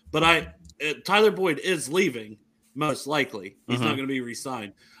list, but Tyler Boyd is leaving, most likely. He's not going to be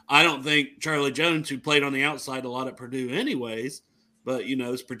re-signed. I don't think Charlie Jones, who played on the outside a lot at Purdue anyways, but,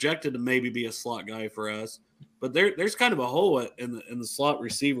 is projected to maybe be a slot guy for us. But there's kind of a hole in the slot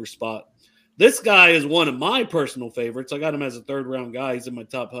receiver spot. This guy is one of my personal favorites. I got him as a third-round guy. He's in my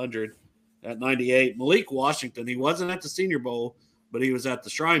top 100 at 98. Malik Washington, he wasn't at the Senior Bowl, but he was at the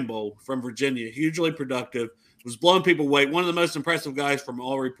Shrine Bowl from Virginia. Hugely productive. Was blowing people away. One of the most impressive guys from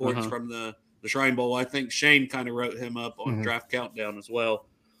all reports from the Shrine Bowl. I think Shane kind of wrote him up on Draft Countdown as well.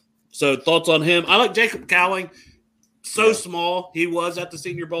 So thoughts on him? I like Jacob Cowling. Small. He was at the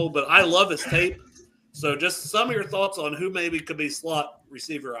Senior Bowl, but I love his tape. So just some of your thoughts on who maybe could be slot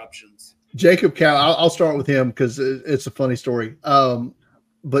receiver options. Jacob Cowling, I'll start with him because it's a funny story.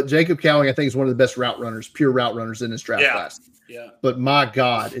 But Jacob Cowling, I think, is one of the best pure route runners in this draft class. Yeah. But my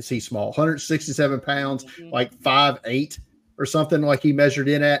God, is he small? 167 pounds, like 5'8" or something like he measured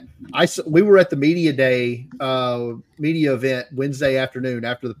in at. We were at the media event Wednesday afternoon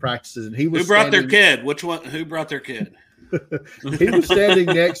after the practices, and he was. Who brought their kid? Which one? Who brought their kid? He was standing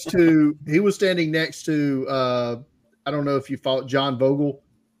next to. I don't know if you follow John Vogel.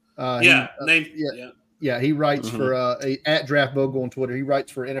 He writes for at Draft Vogel on Twitter. He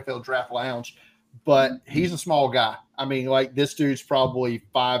writes for NFL Draft Lounge, but he's a small guy. I mean, like this dude's probably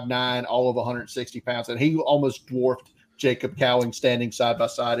 5'9", all of 160 pounds, and he almost dwarfed Jacob Cowing standing side by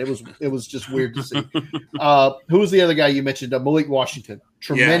side. It was just weird to see. Who was the other guy you mentioned? Malik Washington.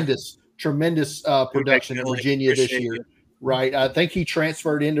 Tremendous production in Virginia this year. Right. I think he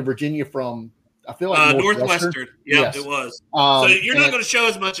transferred into Virginia from, I feel like Northwestern. Yeah, yes. It was. So you're not going to show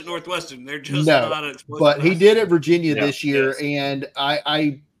as much at Northwestern. They're just not explosive. But he did at Virginia this year, and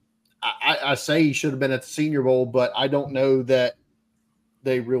I say he should have been at the Senior Bowl, but I don't know that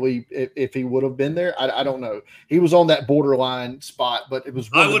they really, if he would have been there, I don't know. He was on that borderline spot, but it was.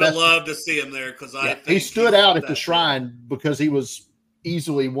 I would have loved to see him there because I think he stood out at the Shrine because he was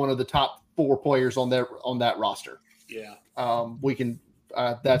easily one of the top 4 players on that roster. Yeah. We can.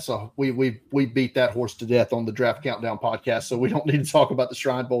 We beat that horse to death on the Draft Countdown podcast, so we don't need to talk about the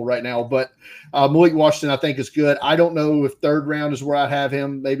Shrine Bowl right now. But Malik Washington, I think, is good. I don't know if 3rd round is where I'd have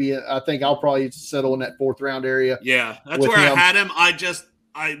him. Maybe I think I'll probably settle in that 4th round area. Yeah, that's where I had him.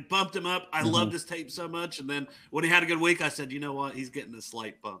 I bumped him up. I loved his tape so much, and then when he had a good week, I said, you know what, he's getting a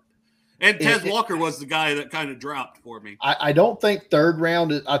slight bump. And Tez Walker was the guy that kind of dropped for me. I don't think 3rd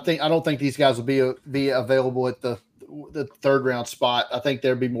round. I don't think these guys will be available at the 3rd round spot. I think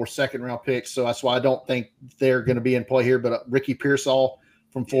there'd be more 2nd round picks. So that's why I don't think they're going to be in play here. But Ricky Pearsall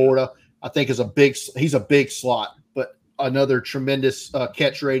from Florida, I think he's a big slot, but another tremendous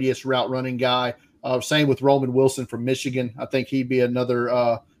catch radius route running guy. Same with Roman Wilson from Michigan. I think he'd be another,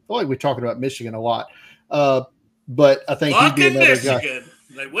 I feel like we're talking about Michigan a lot. But I think he'd be another Michigan. Guy.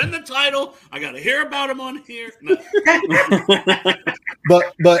 They win the title. I got to hear about him on here. No.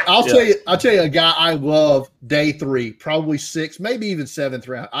 but I'll tell you a guy I love day 3, probably 6th, maybe even 7th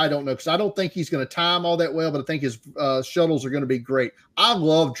round. I don't know because I don't think he's going to time all that well, but I think his shuttles are going to be great. I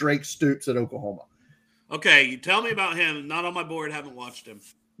love Drake Stoops at Oklahoma. Okay, you tell me about him. Not on my board. Haven't watched him.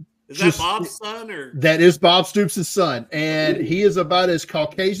 Is that Bob's son or? That is Bob Stoops' son, and he is about as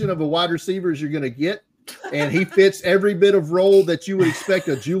Caucasian of a wide receiver as you're going to get. And he fits every bit of role that you would expect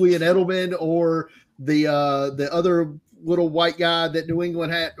a Julian Edelman or the other little white guy that New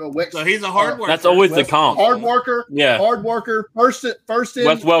England had. So he's a hard worker. That's always the comp. Hard worker. Yeah. Hard worker. First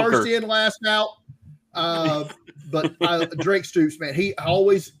in, last out. But Drake Stoops, man, he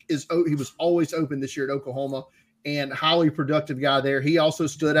was always open this year at Oklahoma and highly productive guy there. He also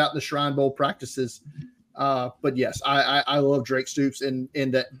stood out in the Shrine Bowl practices. But yes, I love Drake Stoops in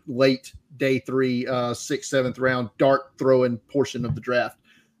that late day 3, 6th, 7th round dart throwing portion of the draft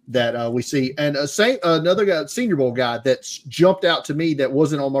that we see. And another guy, Senior Bowl guy that's jumped out to me that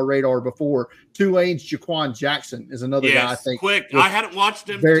wasn't on my radar before. Tulane's Jaquan Jackson is another guy I think. Quick. I hadn't watched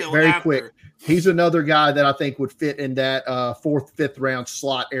him very after. Quick. He's another guy that I think would fit in that 4th, 5th round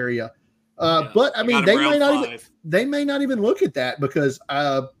slot area. But I mean, they may not even look at that because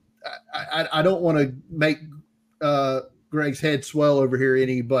I don't want to make Greg's head swell over here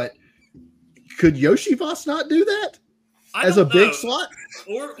any, but could Yoshi Voss not do that as a big slot?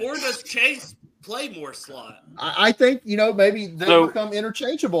 Or does Chase play more slot? I think, maybe they become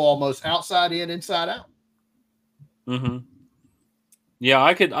interchangeable almost outside in, inside out. Mm-hmm. Yeah,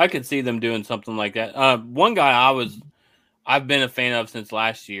 I could see them doing something like that. One guy I've been a fan of since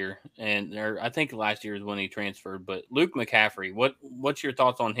last year, I think last year is when he transferred. But Luke McCaffrey, what's your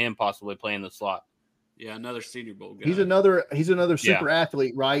thoughts on him possibly playing the slot? Yeah, another Senior Bowl guy. He's another super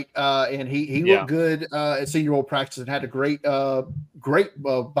athlete, right? And he looked good at Senior Bowl practice and had a great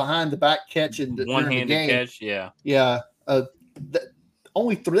behind the back catch and one-handed catch. Yeah. They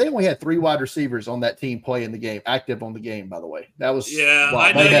only had 3 wide receivers on that team playing the game, active on the game, by the way. That was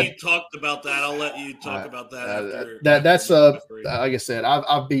I know you talked about that. I'll let you talk about that after. That's like I said,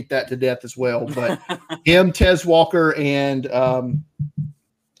 I've beat that to death as well. But him, Tez Walker, and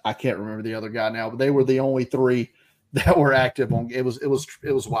I can't remember the other guy now, but they were the only 3 that were active on. It was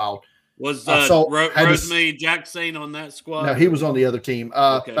wild. Was Rosemary Jackson on that squad? No, he was on the other team.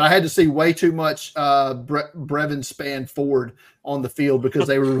 But I had to see way too much Brevin Span Ford on the field because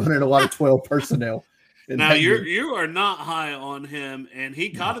they were running a lot of 12 personnel. Now you are not high on him, and he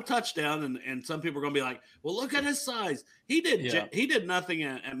caught a touchdown, and some people are going to be like, "Well, look at his size. He did nothing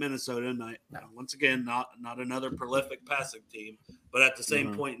at Minnesota." Once again, not another prolific passing team, but at the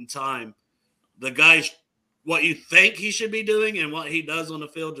same point in time, the guy's what you think he should be doing and what he does on the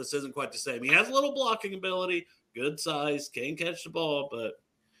field just isn't quite the same. He has a little blocking ability, good size, can catch the ball, but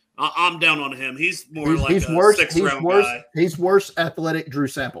I'm down on him. He's more like a 6th round guy. He's worse athletic Drew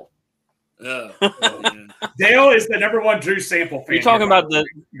Sample. Oh, Dale is the number 1 Drew Sample fan. You're talking about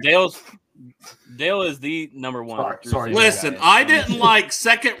Dale is the number 1. Sorry. Listen, I didn't like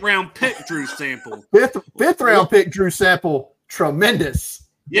 2nd round pick Drew Sample. 5th round pick Drew Sample, tremendous.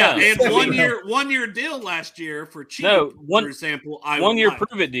 Yeah, and one year deal last year for cheap. Drew Sample. 1 year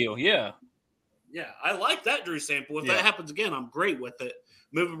prove it deal. Yeah. Yeah, I like that Drew Sample. If Yeah. that happens again, I'm great with it.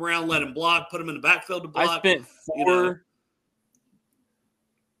 Move him around, let him block, put him in the backfield to I block. spent you four. know.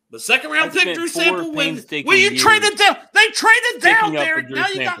 The second round I pick, spent Drew 4 Sample, when painstaking you years traded down. They traded down picking up there. for Drew Now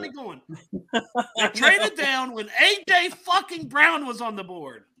you got me Sample. going. They traded down when A.J. fucking Brown was on the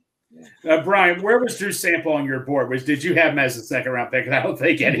board. Brian, where was Drew Sample on your board? Did you have him as a second round pick? I don't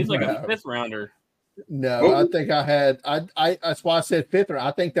think He's anybody. like a 5th rounder. No, I think I had. I that's why I said 5th round.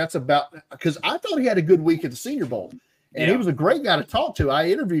 I think that's about because I thought he had a good week at the Senior Bowl, and he was a great guy to talk to. I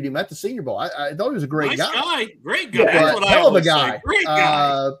interviewed him at the Senior Bowl. I thought he was a great guy. Great guy. Yeah, That's what I hell of a always say. guy. Great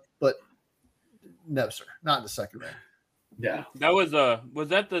guy. But no, sir, not in the second round. Yeah. That was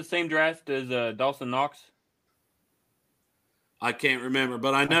that the same draft as Dawson Knox? I can't remember,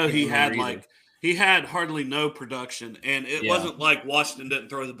 but I know can't he had remember either. he had hardly no production, and it wasn't like Washington didn't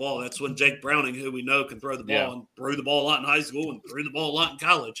throw the ball. That's when Jake Browning, who we know can throw the ball and threw the ball a lot in high school and threw the ball a lot in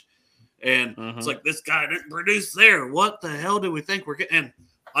college. And it's like, this guy didn't produce there. What the hell do we think we're getting? And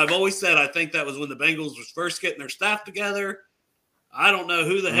I've always said I think that was when the Bengals was first getting their staff together. I don't know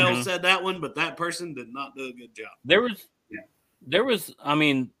who the hell said that one, but that person did not do a good job. There was, I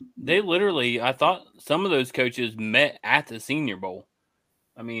mean, they literally, I thought some of those coaches met at the Senior Bowl.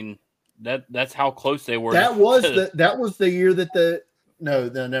 I mean, that's how close they were. That was the year that no,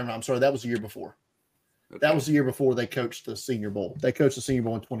 never mind. I'm sorry. That was the year before. Okay. That was the year before they coached the Senior Bowl. They coached the Senior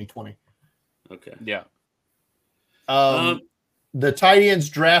Bowl in 2020. Okay. Yeah. The tight ends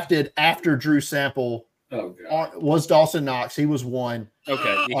drafted after Drew Sample was Dawson Knox. He was one.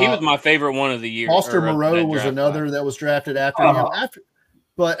 Okay. He was my favorite one of the year. Foster or of Moreau that was draft another class. that was drafted after him.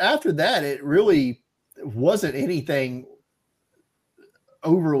 But after that, it really wasn't anything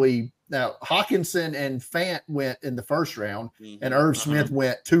overly. Now, Hawkinson and Fant went in the first round, and Irv Smith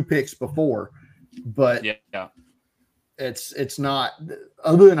went 2 picks before. But it's not,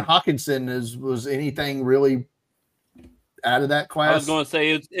 other than Hawkinson, was anything really out of that class. I was going to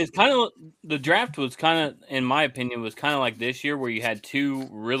say it's kind of, the draft was kind of, in my opinion, was kind of like this year where you had 2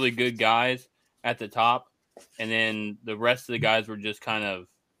 really good guys at the top, and then the rest of the guys were just kind of,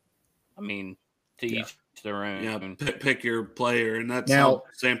 I mean, to each their own. Yeah, pick your player, and that's Now, how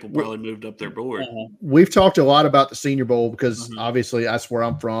Sample probably moved up their board. We've talked a lot about the Senior Bowl because obviously that's where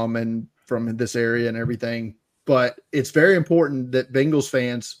I'm from and from this area and everything. But it's very important that Bengals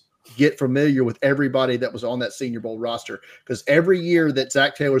fans get familiar with everybody that was on that Senior Bowl roster, because every year that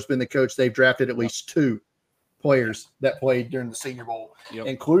Zach Taylor's been the coach, they've drafted at least 2 players that played during the Senior Bowl,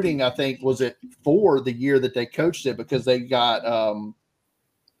 including, I think, was it 4 the year that they coached it, because they got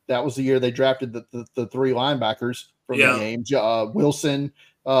that was the year they drafted the 3 linebackers from the game. Wilson,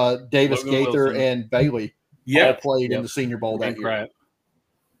 Davis Gaither, and Bailey all played in the Senior Bowl that year. Pratt.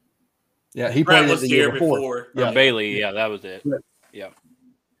 Yeah, he played it the year before. Yeah, Bailey, that was it. Yeah.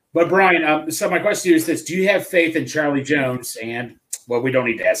 But Brian, so my question to you is this: do you have faith in Charlie Jones? And well, we don't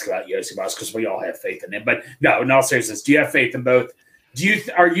need to ask about Yossi Boss because we all have faith in him. But no, in all seriousness, do you have faith in both? Do you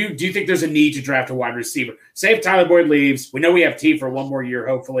think there's a need to draft a wide receiver? Say if Tyler Boyd leaves, we know we have T for 1 more year,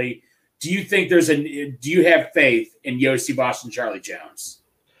 hopefully. Do you think do you have faith in Yossi Boss and Charlie Jones?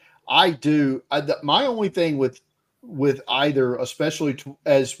 I do. My only thing with either, especially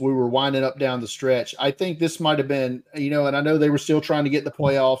as we were winding up down the stretch, I think this might have been, and I know they were still trying to get the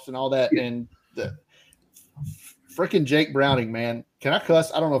playoffs and all that. And the freaking Jake Browning, man, can I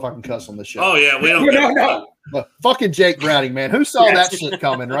cuss? I don't know if I can cuss on this show. Oh yeah, we don't. No. But fucking Jake Browning, man, who saw that shit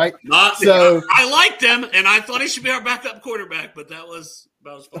coming, right? I liked him, and I thought he should be our backup quarterback, but that was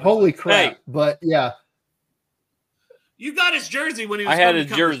about as far. Holy crap! But yeah, you got his jersey when he was. I had his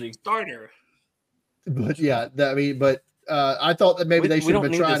jersey starter. But yeah, I thought that maybe they should have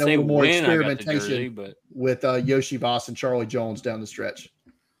been trying a little more experimentation with Yoshi Voss and Charlie Jones down the stretch.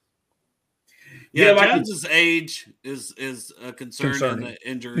 Yeah, Jones's age is a concern in the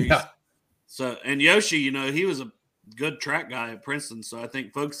injuries. Yeah. So, and Yoshi, he was a good track guy at Princeton, so I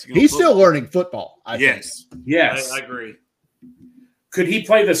think folks. He's still learning football. I think. Yes, I agree. Could he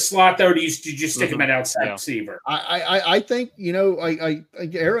play the slot though? Or do you just stick him at outside receiver? I think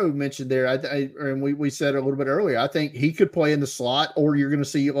Arrow mentioned there. And we said a little bit earlier. I think he could play in the slot, or you're going to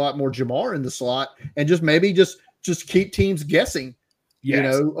see a lot more Jamar in the slot, and just keep teams guessing.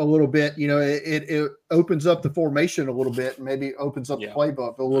 Yes. A little bit. It opens up the formation a little bit, and maybe opens up the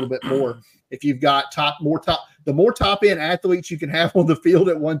playbook a little bit more. If you've got the more top end athletes you can have on the field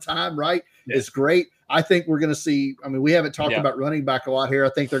at one time, right? Is great. I think we're going to see. I mean, we haven't talked about running back a lot here. I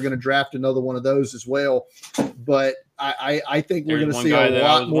think they're going to draft another one of those as well. But I think we're going to see a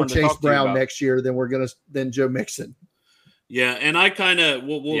lot more Chase Brown next year than Joe Mixon. Yeah, and I kind of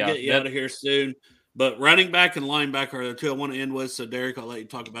we'll get you out of here soon. But running back and linebacker are the two I want to end with. So, Derek, I'll let you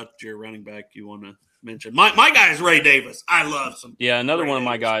talk about your running back you want to mention. My guy is Ray Davis. I love some. Yeah, another Ray one of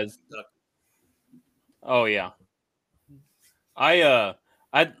my Davis. guys. Oh yeah, I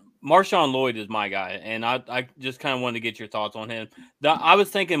Marshawn Lloyd is my guy, and I just kind of wanted to get your thoughts on him. I was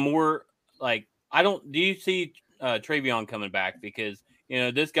thinking more like do you see Travion coming back, because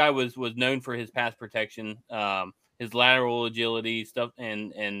this guy was known for his pass protection, his lateral agility stuff,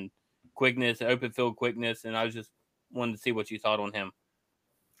 and quickness, open field quickness, and I was just wanted to see what you thought on him.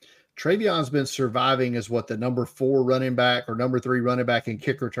 Travion's been surviving as the number 4 running back or number 3 running back and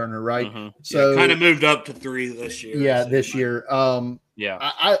kick returner, right? Mm-hmm. So kind of moved up to 3 this year. Yeah, this year. Yeah,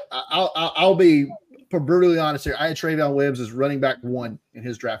 I'll be brutally honest here. I had Travion Williams as running back 1 in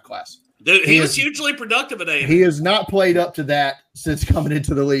his draft class. Dude, he was hugely productive at A&M. He has not played up to that since coming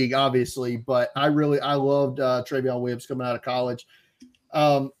into the league, obviously, but I loved Travion Williams coming out of college.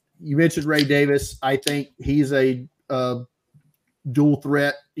 You mentioned Ray Davis. I think he's a dual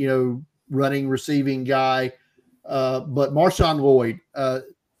threat, running, receiving guy. But Marshawn Lloyd,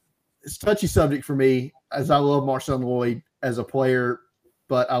 it's a touchy subject for me, as I love Marshawn Lloyd as a player,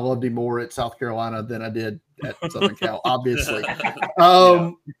 but I loved him more at South Carolina than I did at Southern Cal, obviously.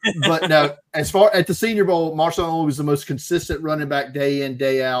 But no, as far at the Senior Bowl, Marshawn Lloyd was the most consistent running back day in,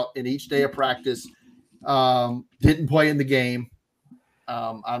 day out, in each day of practice. Didn't play in the game.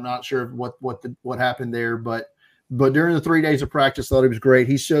 I'm not sure what happened there, but during the 3 days of practice, I thought he was great.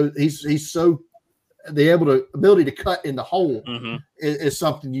 He's so the ability to cut in the hole is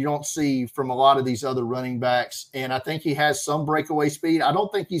something you don't see from a lot of these other running backs. And I think he has some breakaway speed. I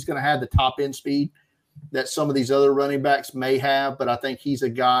don't think he's going to have the top end speed that some of these other running backs may have, but I think he's a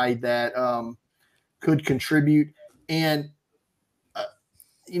guy that could contribute. And I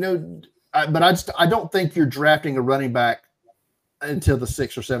don't think you're drafting a running back until the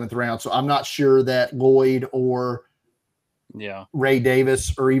 6th or 7th round. So I'm not sure that Lloyd or Ray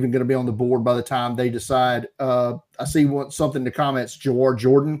Davis are even going to be on the board by the time they decide. I see something in the comments, Jawar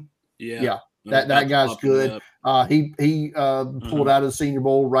Jordan. Yeah. That guy's good. He pulled out of the Senior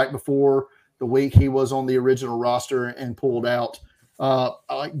Bowl right before the week he was on the original roster and pulled out. I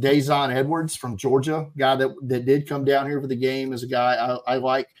like Dazon Edwards from Georgia, guy that did come down here for the game, is a guy I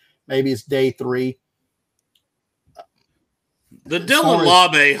like. Maybe it's day 3. The Dylan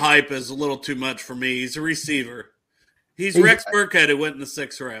Labe hype is a little too much for me. He's a receiver. He's Rex Burkhead who went in the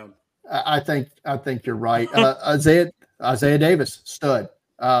 6th round. I think you're right. Isaiah Davis, stud.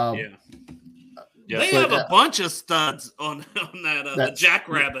 They have a bunch of studs on that the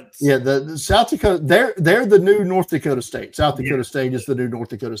Jackrabbits. Yeah, the South Dakota. They're the new North Dakota State. South Dakota State is the new North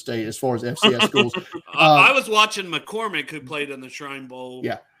Dakota State as far as FCS schools. I was watching McCormick, who played in the Shrine Bowl.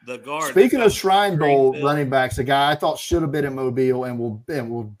 Yeah. The guard. Speaking of Shrine Bowl running backs, a guy I thought should have been in Mobile and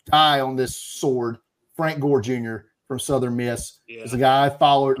will die on this sword, Frank Gore Jr. from Southern Miss, is a guy I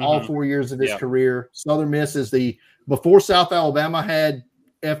followed all 4 years of his career. Southern Miss is before South Alabama had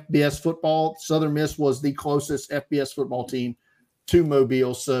FBS football, Southern Miss was the closest FBS football team to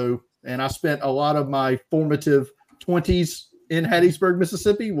Mobile. And I spent a lot of my formative 20s in Hattiesburg,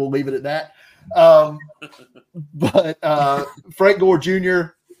 Mississippi. We'll leave it at that. But Frank Gore Jr.,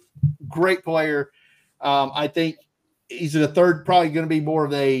 great player. I think he's probably going to be more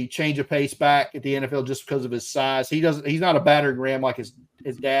of a change of pace back at the NFL just because of his size. He's not a battering ram like his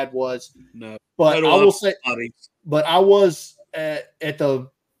dad was. No, but I will say, but I was it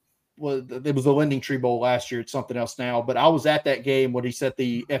was the Lending Tree Bowl last year. It's something else now, but I was at that game when he set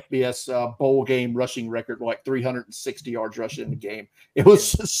the FBS bowl game rushing record, like 360 yards rushing in the game. It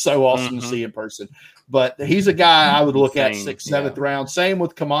was just so awesome to see in person. But he's a guy I would look at 6th, 7th round. Same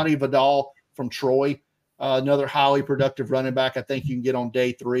with Kamani Vidal from Troy, another highly productive running back. I think you can get on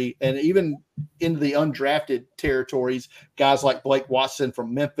day 3, and even into the undrafted territories, guys like Blake Watson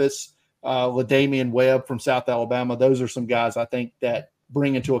from Memphis, LaDamian Webb from South Alabama. Those are some guys I think that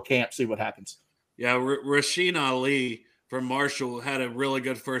bring into a camp, see what happens. Yeah, Rasheen Ali from Marshall had a really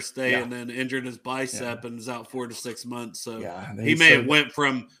good first day and then injured his bicep and is out 4 to 6 months. So he may have went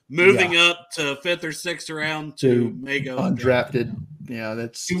from moving up to 5th or 6th round to may go undrafted. Yeah,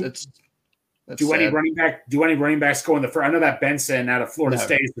 that's do any running backs go in the first? I know that Benson out of Florida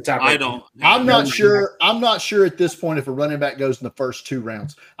State is the top. I don't. I'm not sure. I'm not sure at this point if a running back goes in the first 2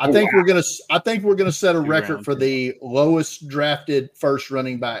 rounds. I think we're gonna set a record for the lowest drafted first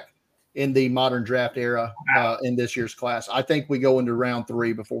running back in the modern draft era in this year's class. I think we go into round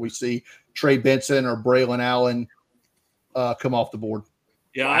 3 before we see Trey Benson or Braylon Allen come off the board.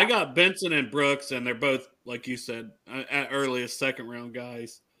 Yeah, I got Benson and Brooks, and they're both, like you said, at earliest 2nd round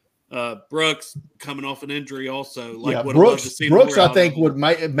guys. Brooks coming off an injury also. Like Yeah, would have loved to see him Brooks, I around. think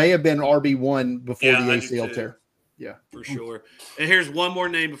may have been RB1 before Yeah, the I do ACL too. tear. Yeah, For sure. And here's one more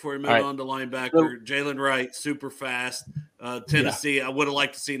name before we move All right. on to linebacker. Jalen Wright, super fast. Tennessee, I would have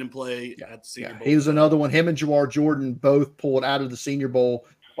liked to see him play at the Senior Bowl. he was another one. Him and Jawar Jordan both pulled out of the Senior Bowl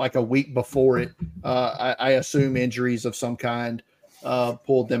like a week before it. I assume injuries of some kind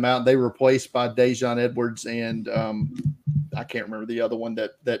pulled them out. They were replaced by Dejon Edwards and I can't remember the other one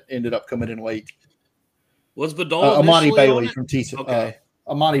that ended up coming in late. Was Vidal Amani initially Bailey on it? from TCU. Okay.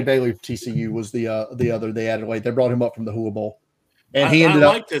 Amani Bailey from TCU was the other they added late. They brought him up from the Hula Bowl, and I he ended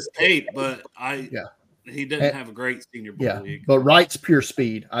up liked his tape, but he didn't have a great Senior Bowl league. But Wright's pure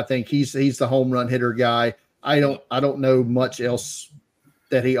speed. I think he's the home run hitter guy. I don't know much else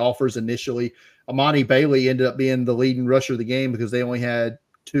that he offers initially. Amani Bailey ended up being the leading rusher of the game because they only had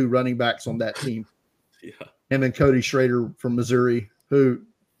 2 running backs on that team. Yeah. Him and Cody Schrader from Missouri, who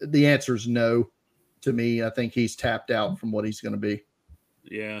the answer is no to me. I think he's tapped out from what he's going to be.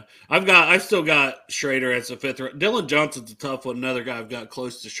 Yeah. I still got Schrader as a 5th. Dylan Johnson's a tough one. Another guy I've got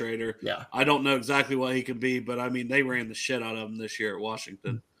close to Schrader. Yeah. I don't know exactly what he can be, but I mean, they ran the shit out of him this year at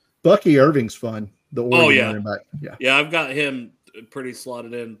Washington. Bucky Irving's fun. The Oregon running back. Yeah. Yeah, I've got him pretty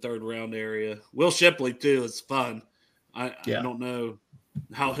slotted in 3rd round area. Will Shipley too is fun. I don't know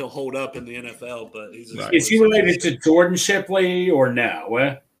how he'll hold up in the NFL, but he's Is he related to Jordan Shipley or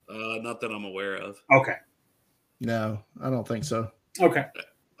no? Not that I'm aware of. Okay. No, I don't think so. Okay.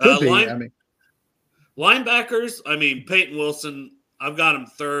 Could be. Linebackers, Peyton Wilson, I've got him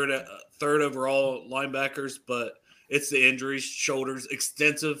third overall linebackers, but it's the injuries, shoulders,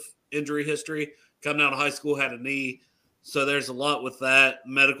 extensive injury history. Coming out of high school, had a knee. So there's a lot with that.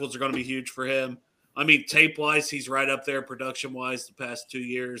 Medicals are going to be huge for him. Tape-wise, he's right up there production-wise the past 2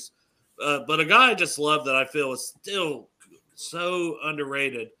 years. But a guy I just love that I feel is still so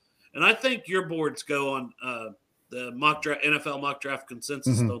underrated. And I think your boards go on the mock draft, NFL mock draft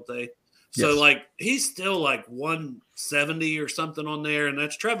consensus, don't they? So, he's still 170 or something on there. And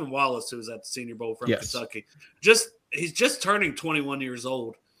that's Trevin Wallace, who's at the Senior Bowl from Kentucky. He's just turning 21 years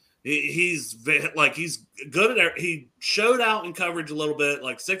old. He's good at it. He showed out in coverage a little bit,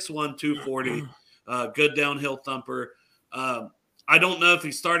 6'1", 240, good downhill thumper. I don't know if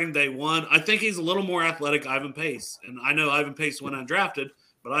he's starting day one. I think he's a little more athletic Ivan Pace. And I know Ivan Pace went undrafted,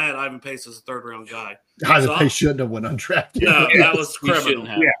 but I had Ivan Pace as a 3rd round guy. Ivan Pace shouldn't have went undrafted. No, that was criminal.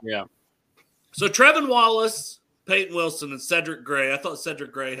 Yeah. So Trevin Wallace, Peyton Wilson, and Cedric Gray. I thought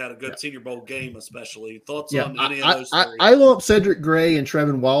Cedric Gray had a good Senior Bowl game, especially. Thoughts on any of those three? I lump Cedric Gray and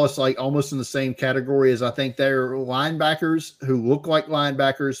Trevin Wallace almost in the same category as I think they're linebackers who look like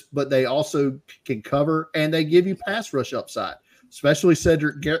linebackers, but they also can cover and they give you pass rush upside. Especially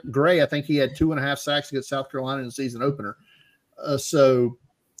Cedric Gray. I think he had 2.5 sacks against South Carolina in the season opener. So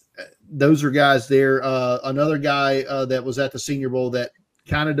those are guys there. Another guy that was at the Senior Bowl that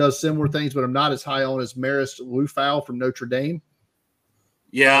kind of does similar things, but I'm not as high on as Maris Lufau from Notre Dame.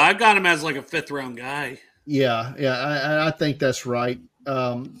 Yeah, I've got him as a 5th round guy. Yeah, I think that's right.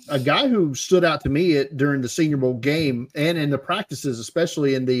 A guy who stood out to me during the Senior Bowl game and in the practices,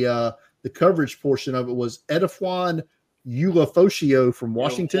 especially in the coverage portion of it, was Edifwan Ulofoshio from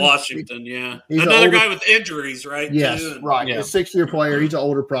Washington. Yeah. He's another guy with injuries, right? Yes, right. Yeah. A 6-year player. He's an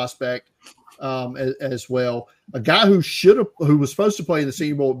older prospect as well. A guy who was supposed to play in the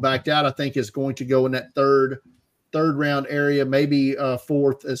Senior Bowl backed out, I think, is going to go in that third round area, maybe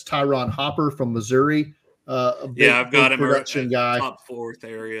 4th, as Tyron Hopper from Missouri. I've got him production guy, top 4th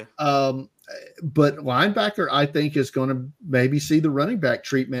area. But linebacker, I think, is going to maybe see the running back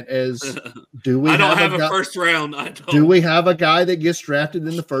treatment as do we? I don't have a 1st round. Do we have a guy that gets drafted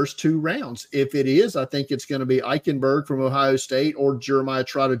in the first 2 rounds? If it is, I think it's going to be Eichenberg from Ohio State or Jeremiah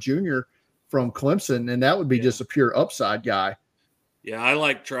Trotter Jr. from Clemson, and that would be just a pure upside guy. Yeah, I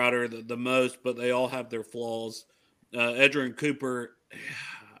like Trotter the most, but they all have their flaws. Edgerrin Cooper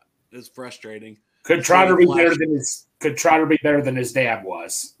is frustrating. Could Trotter be better than his dad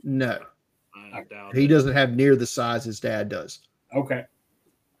was? No. I doubt he doesn't have near the size his dad does. Okay.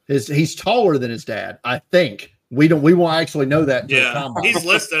 He's taller than his dad, I think. We won't actually know that. He's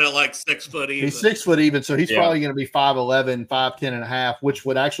listed at 6 foot even. He's 6 foot even, so he's probably going to be 5'11", 5'10 and a half, which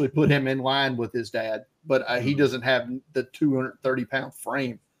would actually put him in line with his dad. But he doesn't have the 230-pound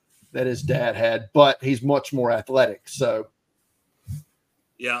frame that his dad had, but he's much more athletic. So,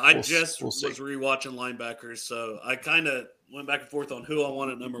 yeah, I was rewatching linebackers, so I kind of went back and forth on who I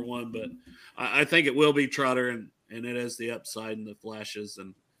want at number 1, but I think it will be Trotter, and it has the upside and the flashes.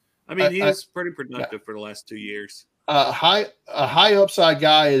 And he was pretty productive for the last 2 years. A high upside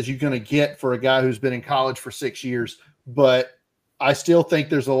guy is you're going to get for a guy who's been in college for 6 years, but I still think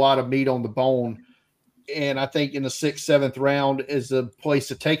there's a lot of meat on the bone. And I think in the 6th, 7th round is a place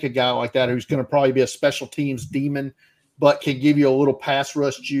to take a guy like that who's going to probably be a special teams demon, but can give you a little pass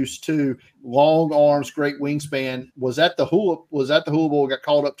rush juice too. Long arms, great wingspan. Was at the Hula Bowl, got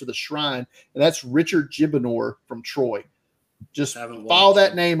called up to the Shrine, and that's Richard Gibonor from Troy. Just file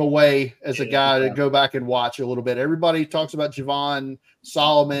that name away as a guy to go back and watch a little bit. Everybody talks about Javon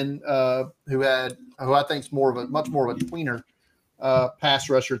Solomon, who I think is much more of a tweener pass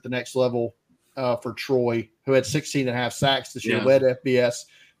rusher at the next level for Troy, who had 16.5 sacks this year, led FBS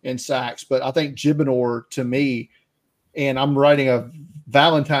in sacks. But I think Gibonor, to me, and I'm writing a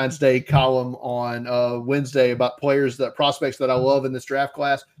Valentine's Day column on Wednesday about prospects that I love in this draft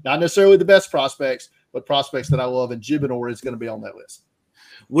class. Not necessarily the best prospects, but prospects that I love, and Gibonor is going to be on that list.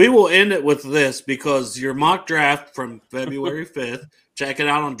 We will end it with this because your mock draft from February 5th, check it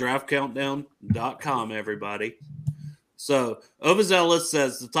out on draftcountdown.com, everybody. So Overzealous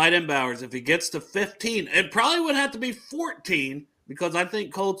says the tight end Bowers, if he gets to 15, it probably would have to be 14 because I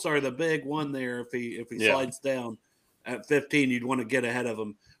think Colts are the big one there. If he slides down at 15, you'd want to get ahead of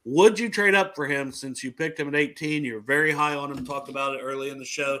him. Would you trade up for him since you picked him at 18? You're very high on him, talked about it early in the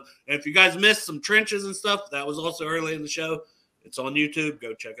show. And if you guys missed some trenches and stuff, that was also early in the show. It's on YouTube.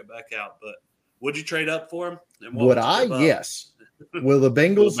 Go check it back out. But would you trade up for him? And would I? Yes. Will the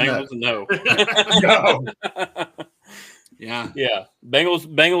Bengals? No. No. Yeah.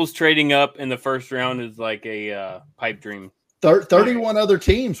 Bengals trading up in the first round is like a pipe dream. 31 other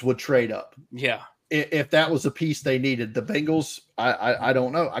teams would trade up. Yeah. If that was a piece they needed. The Bengals, I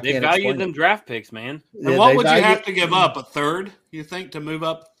don't know. They value them draft picks, man. And what would you have to give up? A third, you think, to move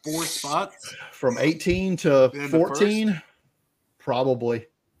up 4 spots? From 18 to 14? Probably.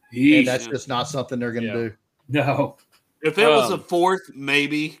 And that's just not something they're going to do. No. If it was a 4th,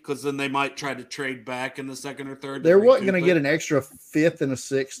 maybe, because then they might try to trade back in the 2nd or 3rd. They weren't going to get an extra 5th and a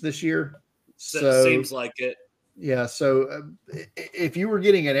 6th this year. So seems like it. Yeah, so if you were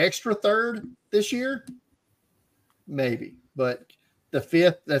getting an extra 3rd this year, maybe. But the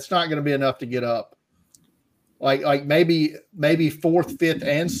 5th, that's not going to be enough to get up. Like maybe 4th, 5th,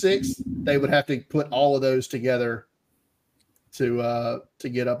 and 6th, they would have to put all of those together to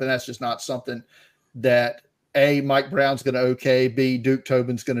get up, and that's just not something that A, Mike Brown's going to okay, B, Duke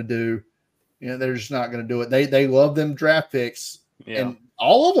Tobin's going to do. They're just not going to do it. They love them draft picks, and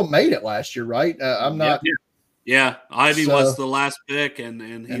all of them made it last year, right? I'm not. Yeah, Ivy was the last pick,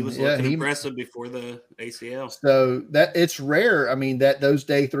 and he was looking impressive before the ACL. So that it's rare. I mean, that those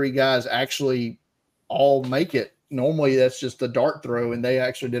day 3 guys actually all make it. Normally, that's just a dart throw, and they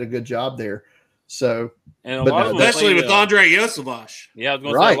actually did a good job there. So, and especially with Andre Yosevich. Yeah, I was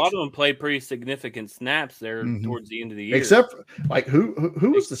going to say a lot of them played pretty significant snaps there towards the end of the year. Except for,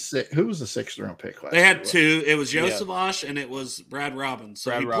 who was the 6th round pick last year? They had year? 2. It was Yosevich and it was Brad Robbins.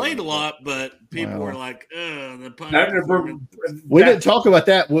 So he played a lot, but people were like, the punter. We didn't talk about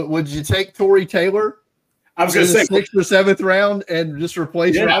that. Would you take Torrey Taylor? I was going to say 6th or 7th round and just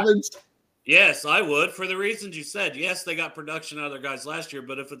replace Robbins? Yes, I would, for the reasons you said. Yes, they got production out of their guys last year,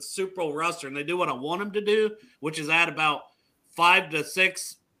 but if it's Super Bowl roster and they do what I want them to do, which is add about 5 to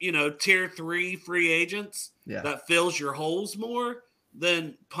 6, tier 3 free agents that fills your holes more,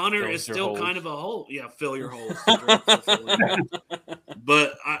 then punter is still kind of a hole. Yeah, fill your holes.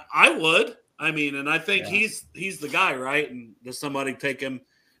 But I would. I mean, and I think he's the guy, right? And does somebody take him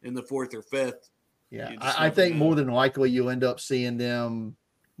in the 4th or 5th? Yeah, I think more than likely you'll end up seeing them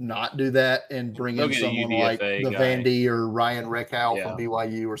not do that and bring in someone like the Vandy or Ryan Reckow from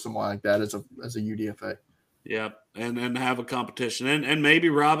BYU or someone like that as a UDFA. Yeah, and have a competition. And maybe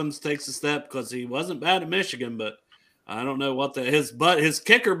Robbins takes a step because he wasn't bad at Michigan, but I don't know what his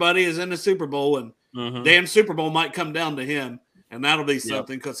kicker buddy is in the Super Bowl, and damn Super Bowl might come down to him, and that'll be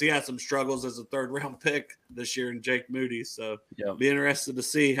something because he had some struggles as a 3rd round pick this year in Jake Moody. So be interested to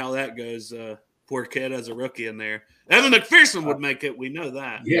see how that goes. Poor kid as a rookie in there. Evan McPherson would make it. We know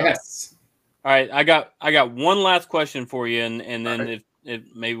that. Yes. All right, I got one last question for you, and then if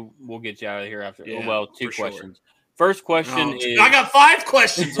maybe we'll get you out of here after. Yeah, well, 2 questions. Sure. First question is I got 5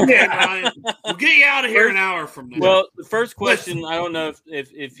 questions. Okay, Brian. We'll get you out of here an hour from now. Well, the first question, I don't know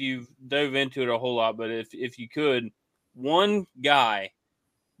if you've dove into it a whole lot, but if you could, one guy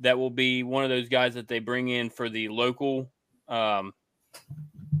that will be one of those guys that they bring in for the local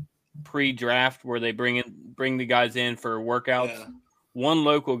pre-draft where they bring the guys in for workouts. Yeah. One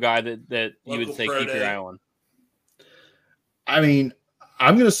local guy that you would say keep your eye on. I mean,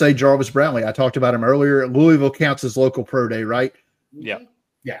 I'm going to say Jarvis Brownlee. I talked about him earlier. Louisville counts as local pro day, right? Yeah.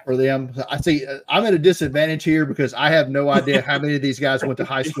 for them. I see. I'm at a disadvantage here because I have no idea how many of these guys went to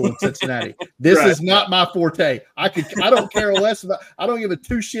high school in Cincinnati. This Right. is not my forte. I don't care less about. I don't give a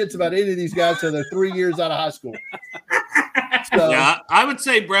two shits about any of these guys till they're 3 years out of high school. So, Yeah, I would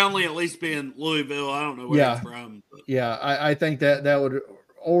say Brownlee at least be in Louisville. I don't know where he's from. But. yeah, I think that would,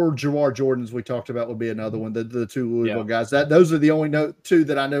 or Jawar Jordans we talked about would be another one. The two Louisville guys. Those are the only two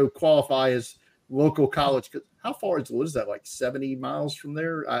that I know qualify as local college. How far what is that, like 70 miles from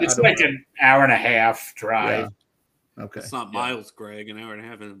there? It's like an hour and a half drive. Yeah. Okay. It's not miles, Greg. An hour and a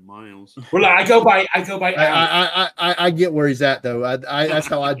half isn't miles. Well, I go by. I get where he's at though.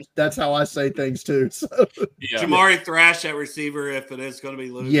 That's how I say things too. So. Yeah. Jamari Thrash at receiver, if it is going to be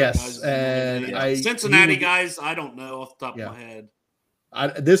Louisville. Yes, guys, and Cincinnati guys, I don't know off the top of my head.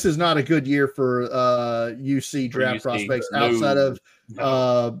 This is not a good year for UC draft prospects outside of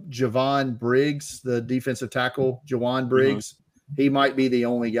Javon Briggs, the defensive tackle. Jawan Briggs, he might be the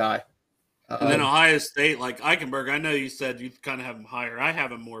only guy. And then Ohio State, like Eichenberg, I know you said you kind of have him higher. I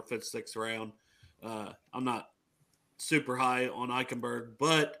have him more 5th, 6th round. I'm not super high on Eichenberg,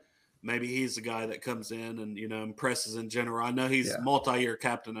 but maybe he's the guy that comes in and, impresses in general. I know he's multi-year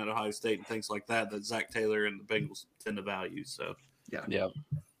captain at Ohio State and things like that Zach Taylor and the Bengals tend to value. So, yeah.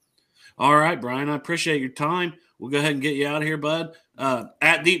 All right, Brian, I appreciate your time. We'll go ahead and get you out of here, bud.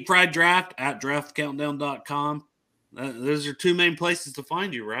 At Deep Fried Draft, at draftcountdown.com. Those are 2 main places to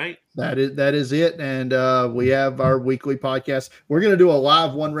find you, right? That is it. And we have our weekly podcast. We're going to do a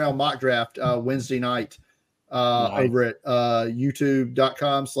live 1-round mock draft Wednesday night over at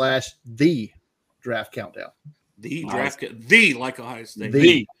youtube.com/the draft countdown. The draft, the like Ohio State.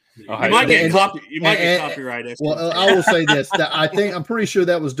 You Ohio might State. get copyright. Well, I will say this: that I'm pretty sure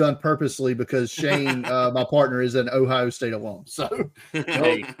that was done purposely because Shane, my partner, is an Ohio State alum. So,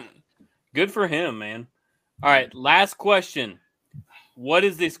 Hey, good for him, man. All right, last question. What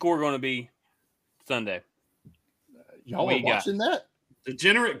is the score going to be Sunday? y'all are watching that?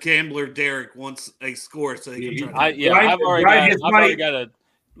 Degenerate gambler Derek wants a score so he can try. I've already got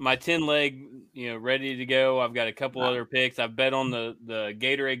my 10 leg, ready to go. I've got a couple other picks. I've bet on the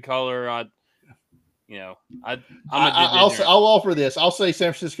Gatorade color. I'll offer this. I'll say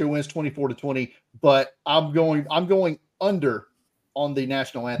San Francisco wins 24-20, but I'm going under on the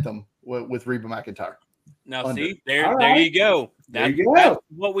national anthem with Reba McEntire. Now, Under. see, there you go. That's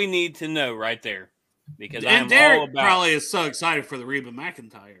what we need to know right there. Because and Derek probably is so excited for the Reba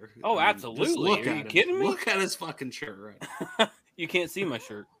McEntire. Oh, absolutely. Are you kidding me? Look at his fucking shirt right. You can't see my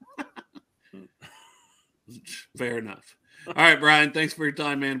shirt. Fair enough. All right, Brian. Thanks for your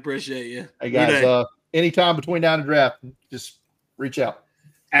time, man. Appreciate you. Hey guys, anytime between now and draft, just reach out.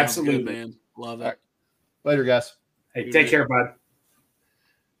 Absolutely, good, man. Love it. Right. Later, guys. Hey, take care, bud.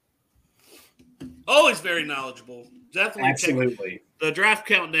 Always very knowledgeable. Definitely. Absolutely. The draft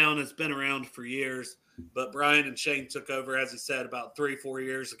countdown has been around for years, but Brian and Shane took over, as he said, about 3-4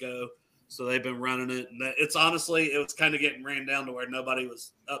 years ago. So they've been running it. And it's honestly, it was kind of getting ran down to where nobody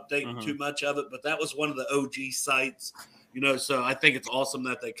was updating too much of it. But that was one of the OG sites, so I think it's awesome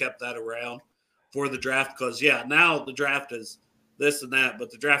that they kept that around for the draft because, now the draft is this and that. But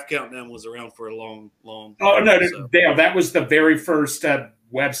the draft countdown was around for a long time. Oh, no, Dale, that was the very first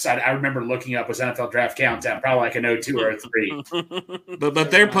website I remember looking up was NFL Draft Countdown, probably like an 02 or 03. But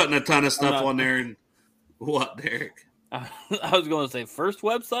they're putting a ton of stuff on there. And what, Derek? I was going to say first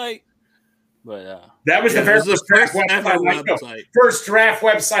website. But that was the very first draft website. First draft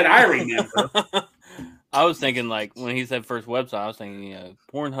website I remember. I was thinking like when he said first website, I was thinking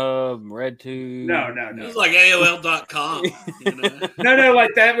RedTube. No. It was like AOL.com. No, like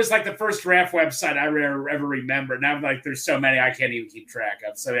that was like the first draft website I ever remember. Now like there's so many I can't even keep track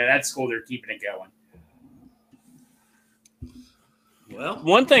of. So that's cool. They're keeping it going. Well,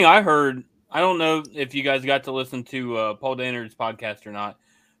 one thing I heard, I don't know if you guys got to listen to Paul Dannard's podcast or not.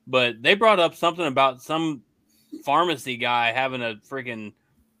 But they brought up something about some pharmacy guy having a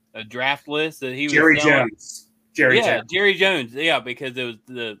draft list that he was Jerry selling. Jones. Jerry Jones. Yeah, because it was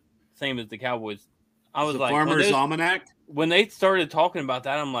the same as the Cowboys. I was like, Farmer's Almanac. When they started talking about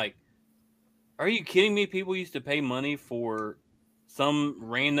that, I'm like, are you kidding me? People used to pay money for some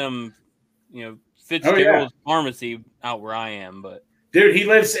random, Fitzgerald's pharmacy out where I am, but. Dude, he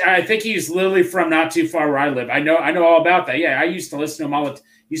lives. I think he's literally from not too far where I live. I know all about that. Yeah, I used to listen to him all.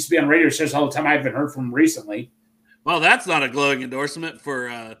 Used to be on radio shows all the time. I haven't heard from him recently. Well, that's not a glowing endorsement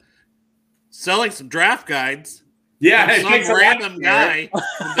for selling some draft guides. Yeah, some random guy.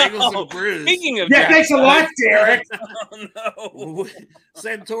 Speaking of, thanks a lot, Derek. No,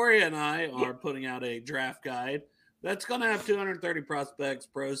 Santoria and I are putting out a draft guide that's going to have 230 prospects,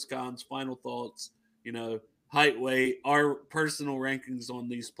 pros, cons, final thoughts. height, weight, our personal rankings on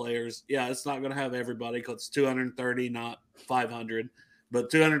these players. Yeah, it's not going to have everybody because it's 230, not 500. But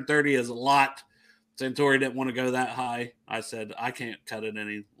 230 is a lot. Santori didn't want to go that high. I said, I can't cut it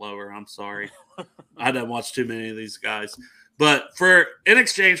any lower. I'm sorry. I didn't watch too many of these guys. But in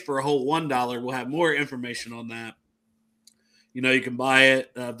exchange for a whole $1, we'll have more information on that. You know, you can buy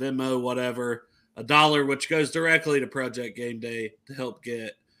it, Venmo, whatever. $1, which goes directly to Project Game Day to help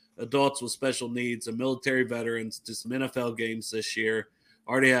get adults with special needs and military veterans to some NFL games this year.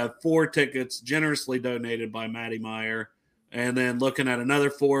 Already have 4 tickets generously donated by Matty Meyer. And then looking at another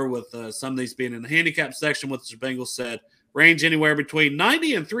 4 with some of these being in the handicap section, which the Bengals said range anywhere between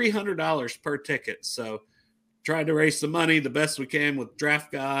 $90 and $300 per ticket. So tried to raise some money the best we can with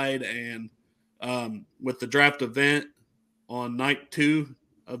Draft Guide and with the draft event on night 2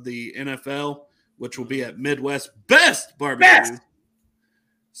 of the NFL, which will be at Midwest Best Barbecue. Best.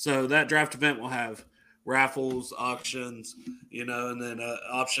 So that draft event will have raffles, auctions, you know, and then an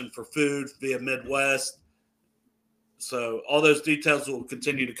option for food via Midwest. So all those details will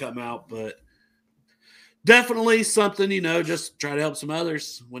continue to come out, but definitely something, you know, just try to help some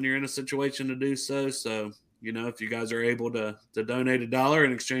others when you're in a situation to do so. So, you know, if you guys are able to donate $1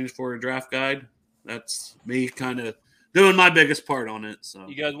 in exchange for a draft guide, that's me kind of doing my biggest part on it. So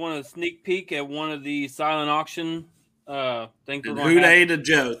You guys want a sneak peek at one of the silent auction things we're and going to have? Houday to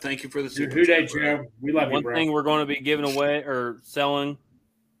Joe. Thank you for the super Houday, chat, bro. Joe. We love you, One bro. thing we're going to be giving away or selling,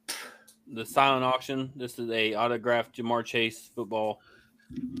 the silent auction. This is a autographed Jamar Chase football.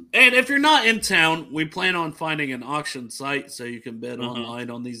 And if you're not in town, we plan on finding an auction site so you can bid Mhm. online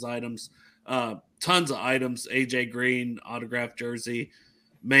on these items. Tons of items. AJ Green autographed jersey,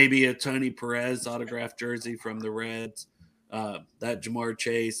 maybe a Tony Perez autographed jersey from the Reds. That Jamar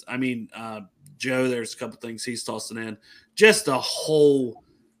Chase. I mean, Joe, there's a couple things he's tossing in. Just a whole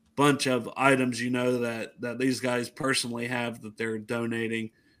bunch of items, you know, that these guys personally have that they're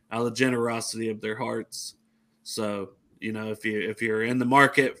donating out of the generosity of their hearts. So, you know, if you're in the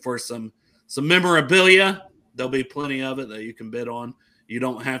market for some memorabilia, there'll be plenty of it that you can bid on. You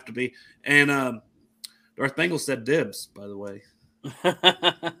don't have to be. And Darth Bengal said dibs, by the way.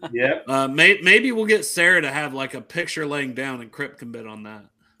 Yep. Maybe we'll get Sarah to have like a picture laying down and Crip can bid on that.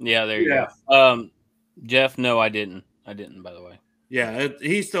 Yeah, there you Yeah. go. Jeff, no, I didn't. I didn't, by the way. Yeah,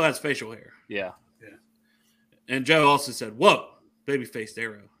 he still has facial hair. Yeah. And Joe also said, whoa, baby-faced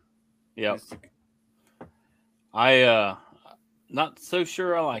arrow. Yep. I not so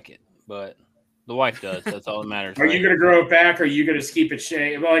sure I like it, but the wife does. That's all that matters. Are you going to grow it back, or are you going to keep it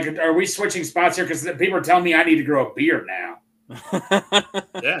shaved? Well, like, are we switching spots here? Because people are telling me I need to grow a beard now.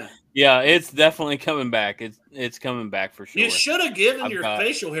 Yeah. Yeah, it's definitely coming back. It's coming back for sure. You should have given I've your got-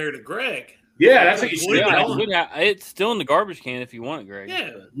 facial hair to Greg. Yeah, that's what you should Yeah, Yeah, do. it's still in the garbage can if you want it, Greg.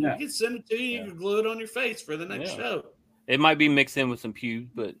 Yeah. Yeah. You can send it to you. Yeah. You can glue it on your face for the next Yeah. show. It might be mixed in with some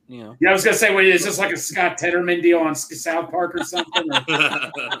pubes, but you know. Yeah, I was going to say, wait, is this like a Scott Tetterman deal on South Park or something?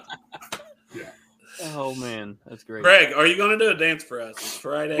 Or- Oh man, that's great. Greg, are you going to do a dance for us? It's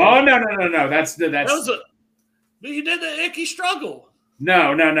Friday. oh, no. That's That was you did the icky struggle. no.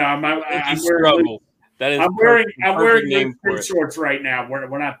 I'm Icky wearing, struggle. That is I'm wearing perfect name for good it. shorts right now.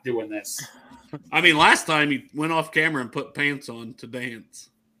 We're not doing this. I mean, last time you went off camera and put pants on to dance.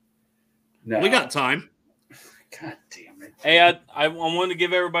 No. We got time. God damn it. Hey, I wanted to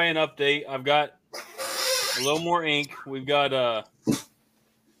give everybody an update. I've got a little more ink. We've got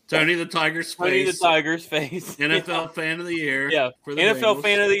Tony the Tiger's Tony the face. Tiger's face. NFL fan of the year. Yeah, for the NFL Bengals.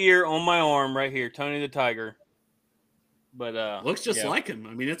 fan of the year on my arm right here, Tony the Tiger. But Looks just yeah. like him.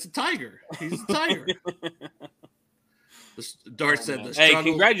 I mean, it's a tiger. He's a tiger. Dart said the Hey,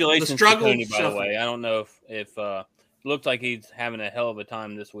 struggle. congratulations the struggle to Tony, by shuffle. the way. I don't know if it looks like he's having a hell of a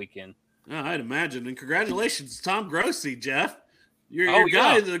time this weekend. Yeah, I'd imagine. And congratulations, Tom Grossi, Jeff. Your Oh,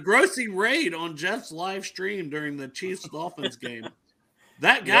 guy, yeah. the Grossi raid on Jeff's live stream during the Chiefs Dolphins game.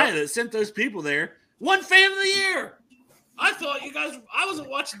 That guy Yep. that sent those people there won fan of the year. I thought you guys, I wasn't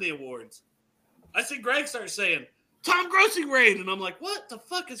watching the awards. I see Greg start saying, Tom Grossi raid. And I'm like, what the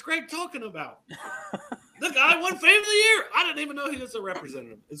fuck is Greg talking about? The guy won fan of the year. I didn't even know he was a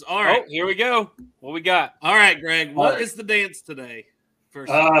representative. It's all right. Oh, here we go. What we got? All right, Greg. What All right. is the dance today?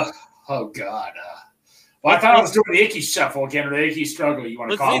 First, Oh God. Well, I thought I was doing the icky shuffle again, or the icky struggle. You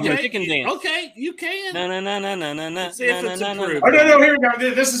want to Let's call do it? the chicken dance. Okay, you can. No, no, no, no, no, no, no. Let's see if it's improved. Oh no! Here we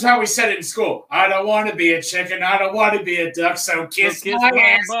go. This is how we said it in school. I don't want to be a chicken. I don't want to be a duck. So kiss my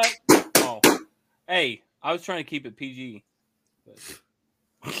ass. butt. Oh. Hey, I was trying to keep it PG.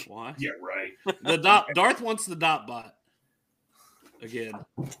 Why? Yeah, right. The Darth wants the dot bot again.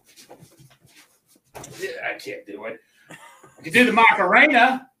 Yeah, I can't do it. I can do the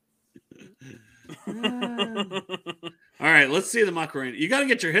Macarena. All right, let's see the Macarena. You got to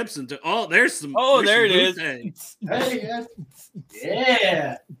get your hips into. Oh, there's some. Oh, there's there some it is. Butte.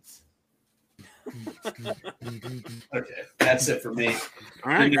 Yeah. Okay, that's it for me.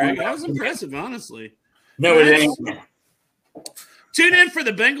 All right, Greg. That was impressive, honestly. No, it ain't. Tune in for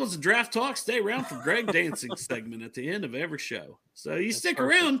the Bengals and Draft Talk. Stay around for Greg Dancing segment at the end of every show. So you stick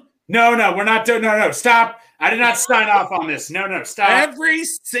around. No, we're not doing. No, stop. I did not sign off on this. No, stop. Every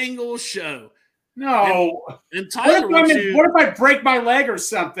single show. No. And Tyler, what if I break my leg or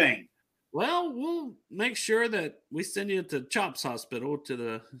something? Well, we'll make sure that we send you to Chops Hospital to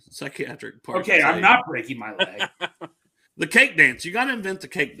the psychiatric part. Okay, I'm not breaking my leg. The cake dance. You got to invent the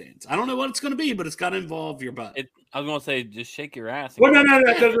cake dance. I don't know what it's going to be, but it's got to involve your butt. I was going to say, just shake your ass. Well, no.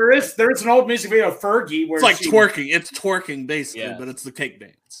 There is an old music video of Fergie where it's like twerking. It's twerking basically, but it's the cake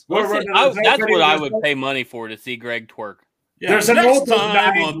dance. That's what I would pay money for, to see Greg twerk. Yeah, there's an old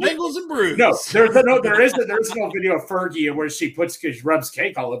time on Bengals and Brews. No, there is an old video of Fergie where she rubs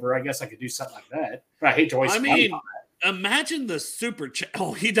cake all over. I guess I could do something like that. But I hate to waste money on that. Imagine the super chat.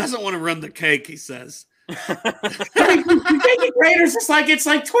 Oh, he doesn't want to run the cake, he says. I mean, Bacon Raiders, it's like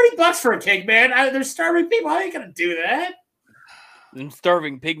 $20 for a cake, man. They're starving people. I ain't gonna do that. Them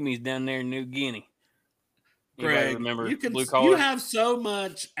starving pygmies down there in New Guinea. Greg, remember you have so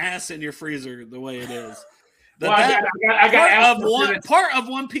much ass in your freezer the way it is. I got part of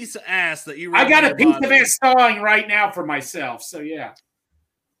one piece of ass that you. I got a piece of ass thawing right now for myself. So yeah.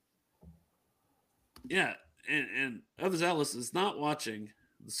 Yeah, and Overzealous is not watching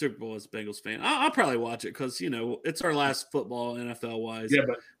the Super Bowl as a Bengals fan. I'll probably watch it because it's our last football NFL wise. Yeah,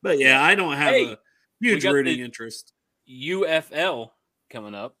 but yeah, I don't have a huge rooting interest. UFL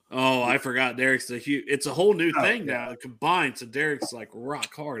coming up. Oh, I forgot. Derek's it's a whole new thing now combined. So Derek's like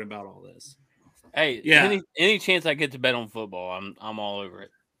rock hard about all this. Hey, yeah. Any chance I get to bet on football, I'm all over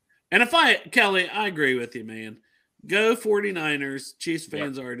it. And Kelly, I agree with you, man. Go 49ers. Chiefs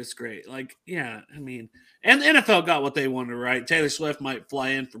fans are just great. Like, yeah, I mean, and the NFL got what they wanted, right? Taylor Swift might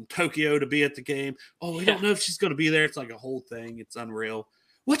fly in from Tokyo to be at the game. Oh, we don't know if she's going to be there. It's like a whole thing. It's unreal.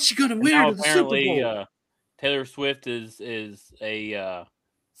 What's she going to wear to the Super Bowl? Taylor Swift is a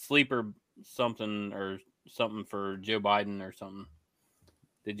sleeper something for Joe Biden or something.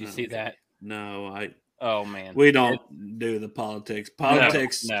 Did you see that? No, Oh man, we don't do the politics.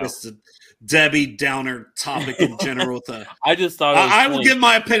 Politics just a Debbie Downer topic in general. I just thought I will give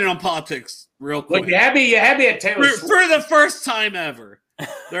my opinion on politics real quick. Look, you had me at Taylor Swift. For the first time ever.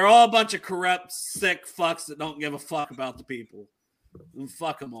 They're all a bunch of corrupt, sick fucks that don't give a fuck about the people. And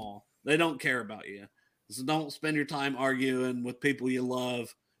fuck them all. They don't care about you. So don't spend your time arguing with people you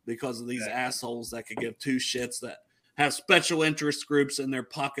love because of these assholes that could give two shits that have special interest groups in their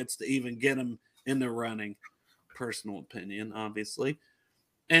pockets to even get them in the running. Personal opinion, obviously.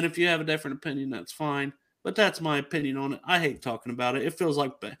 And if you have a different opinion, that's fine. But that's my opinion on it. I hate talking about it. It feels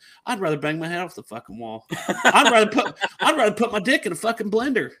like I'd rather bang my head off the fucking wall. I'd rather put my dick in a fucking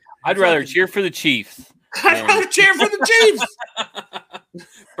blender. I'd rather cheer for the Chiefs. I'd rather cheer for the Chiefs.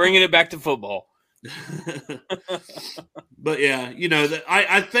 Bringing it back to football. But yeah,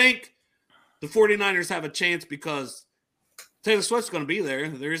 I think the 49ers have a chance because Taylor Swift's going to be there.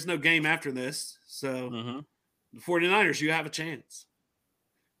 There is no game after this. So the 49ers, you have a chance.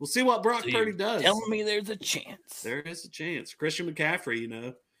 We'll see what Brock Purdy does. Telling me there's a chance. There is a chance. Christian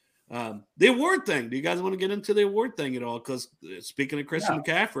McCaffrey, the award thing. Do you guys want to get into the award thing at all? Because speaking of Christian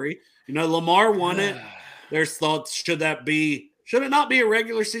McCaffrey, Lamar won it. There's thoughts, should it not be a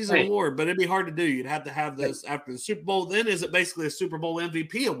regular season award? But it'd be hard to do. You'd have to have this after the Super Bowl. Then is it basically a Super Bowl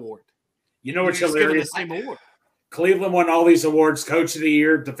MVP award? You know what's hilarious? The same award. Cleveland won all these awards: Coach of the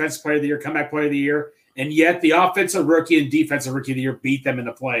Year, Defensive Player of the Year, Comeback Player of the Year, and yet the Offensive Rookie and Defensive Rookie of the Year beat them in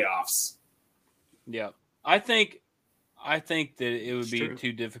the playoffs. Yeah, I think that it would be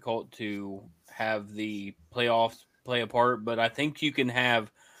too difficult to have the playoffs play a part, but I think you can have,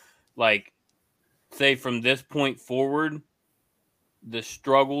 like, say from this point forward, the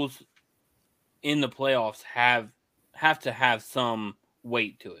struggles in the playoffs have to have some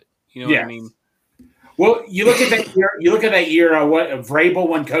weight to it. You know what I mean? Well, you look at that year. What Vrabel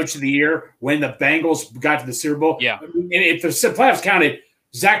won Coach of the Year when the Bengals got to the Super Bowl. Yeah, and if the playoffs counted,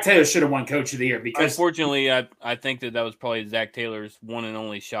 Zach Taylor should have won Coach of the Year because. Unfortunately, I think that was probably Zach Taylor's one and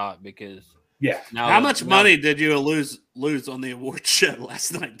only shot because. Yeah. How much money did you lose on the award show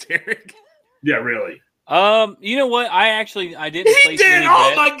last night, Derek? Yeah, really. You know what? I didn't place any bets.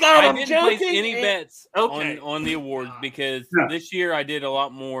 Oh my god! I didn't place any bets on the awards because this year I did a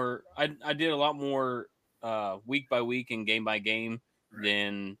lot more. I did a lot more week by week and game by game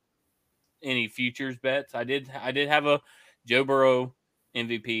than any futures bets. I did have a Joe Burrow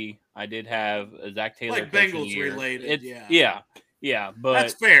MVP I did have a Zach Taylor Like coaching Bengals year. related, yeah. But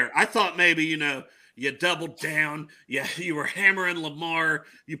that's fair. I thought maybe you doubled down. Yeah, you were hammering Lamar.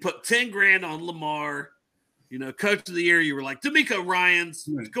 You put $10,000 on Lamar. Coach of the year. You were like D'Amico Ryans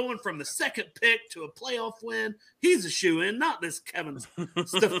going from the second pick to a playoff win. He's a shoe-in, not this Kevin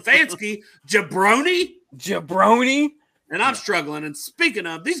Stefanski jabroni. And I'm struggling. And speaking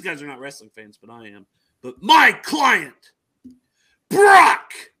of, these guys are not wrestling fans, but I am. But my client,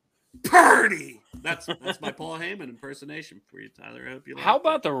 Brock Purdy. That's my Paul Heyman impersonation for you, Tyler. I hope you like How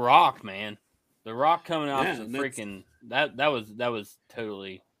about The Rock, man? The Rock coming out Yeah, to freaking that was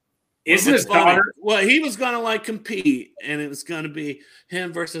totally. Isn't his funny. daughter? Well, he was going to compete, and it was going to be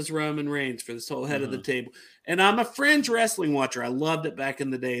him versus Roman Reigns for this whole head of the table. And I'm a fringe wrestling watcher. I loved it back in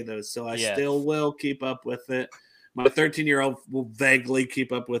the day, though, so I still will keep up with it. My 13-year-old will vaguely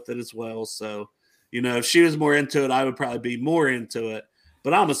keep up with it as well. So, if she was more into it, I would probably be more into it.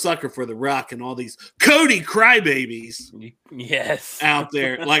 But I'm a sucker for The Rock and all these Cody crybabies out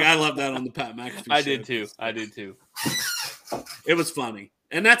there. Like, I love that on the Pat McAfee show. I did too. It was funny.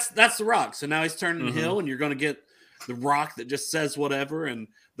 And that's The Rock. So now he's turning heel, and you're going to get The Rock that just says whatever. And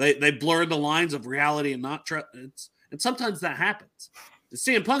they blur the lines of reality and not trust. And sometimes that happens.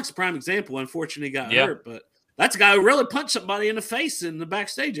 CM Punk's a prime example. Unfortunately, he got hurt. But that's a guy who really punched somebody in the face in the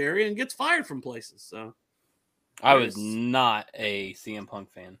backstage area and gets fired from places. So I was not a CM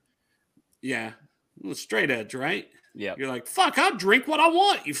Punk fan. Yeah. Well, straight edge, right? Yeah. You're like, fuck, I'll drink what I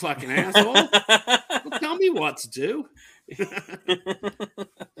want, you fucking asshole. Well, tell me what to do.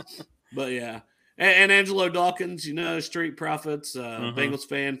 But yeah. And Angelo Dawkins, Street Profits, Bengals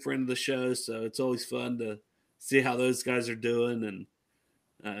fan, friend of the show. So it's always fun to see how those guys are doing.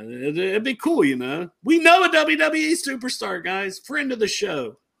 And it'd be cool, We know a WWE superstar, guys. Friend of the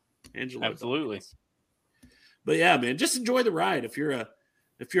show. Angelo Absolutely. Dawkins. But yeah, man, just enjoy the ride. If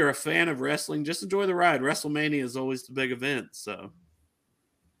you're a fan of wrestling, just enjoy the ride. WrestleMania is always the big event. So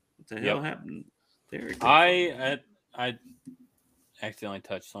what the hell happened there? I accidentally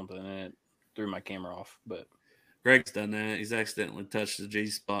touched something and it threw my camera off. But Greg's done that. He's accidentally touched the G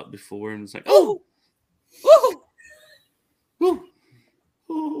spot before and was like, oh, boy.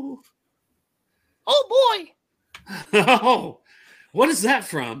 Oh, what is that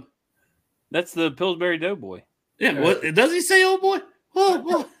from? That's the Pillsbury Doughboy. Yeah, what does he say, oh boy? Oh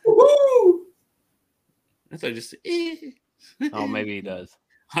boy. Woo! I thought he just Oh, maybe he does.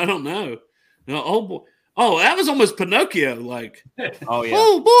 I don't know. No, oh boy. Oh, that was almost Pinocchio, like. Oh yeah.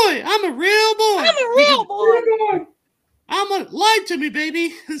 Oh boy, I'm a real boy. Lie to me,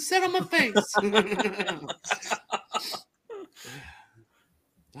 baby. Sit on my face.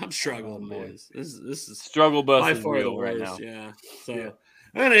 I'm struggling, boys. This is struggle bus by is far real the right worst. now. Yeah. So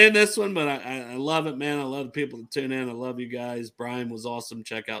I'm gonna end this one, but I love it, man. I love the people that tune in. I love you guys. Brian was awesome.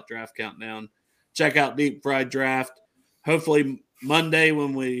 Check out Draft Countdown. Check out Deep Fried Draft. Hopefully Monday,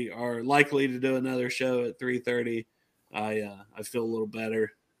 when we are likely to do another show at 3:30, I feel a little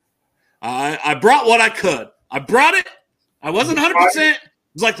better. I brought what I could. I brought it. I wasn't 100%. It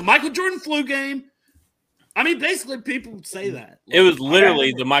was like the Michael Jordan flu game. I mean, basically, people say that. It was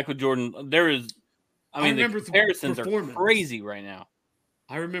literally the Michael Jordan. The remember comparisons are crazy right now.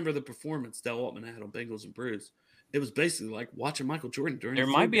 I remember the performance Del Altman had on Bengals and Brews. It was basically like watching Michael Jordan during. There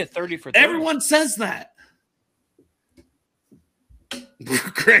might be a 30 for 30. Everyone says that.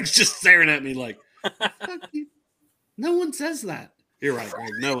 Greg's just staring at me like, fuck you. No one says that. You're right,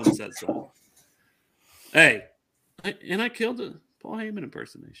 Greg. No one says that. Hey, I killed a Paul Heyman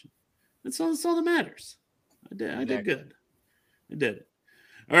impersonation. That's all that matters. I did good. I did it.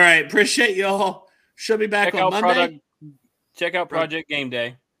 All right. Appreciate y'all. Should be back on Monday. Check out Project Game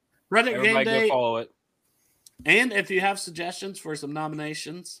Day. Project Game Day. Go follow it. And if you have suggestions for some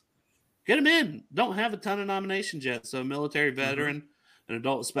nominations, get them in. Don't have a ton of nominations yet. So military veteran, an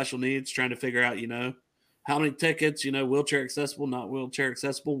adult with special needs, trying to figure out, how many tickets, wheelchair accessible, not wheelchair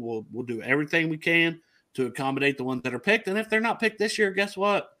accessible. We'll do everything we can to accommodate the ones that are picked. And if they're not picked this year, guess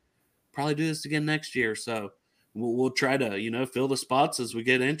what? Probably do this again next year. So we'll try to, fill the spots as we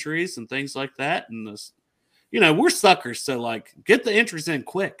get entries and things like that. And this, we're suckers. So get the entries in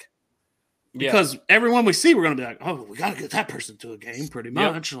quick. Because everyone we see, we're going to be like, oh, we got to get that person to a game pretty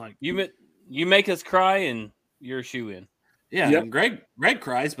much. Like you make us cry and you're a shoe-in. Yeah, and Greg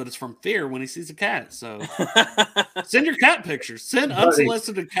cries, but it's from fear when he sees a cat. So send your cat pictures. Send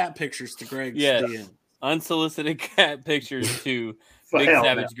unsolicited cat pictures to Greg's DM. Unsolicited cat pictures to Big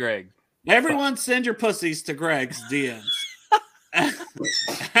Savage Greg. Everyone send your pussies to Greg's DMs.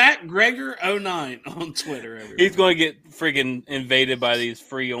 At Gregor09 on Twitter. Everyone. He's going to get friggin' invaded by these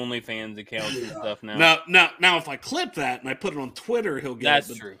free OnlyFans accounts and stuff now. Now, if I clip that and I put it on Twitter, he'll get That's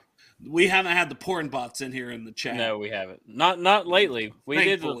it. True. We haven't had the porn bots in here in the chat. No, we haven't. Not lately. We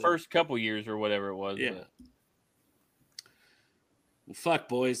did the Thankfully. first couple years or whatever it was. Yeah. But. Well, fuck,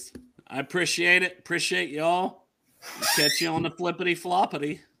 boys. I appreciate it. Appreciate y'all. Catch you on the flippity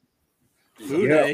floppity. Food Yeah. day.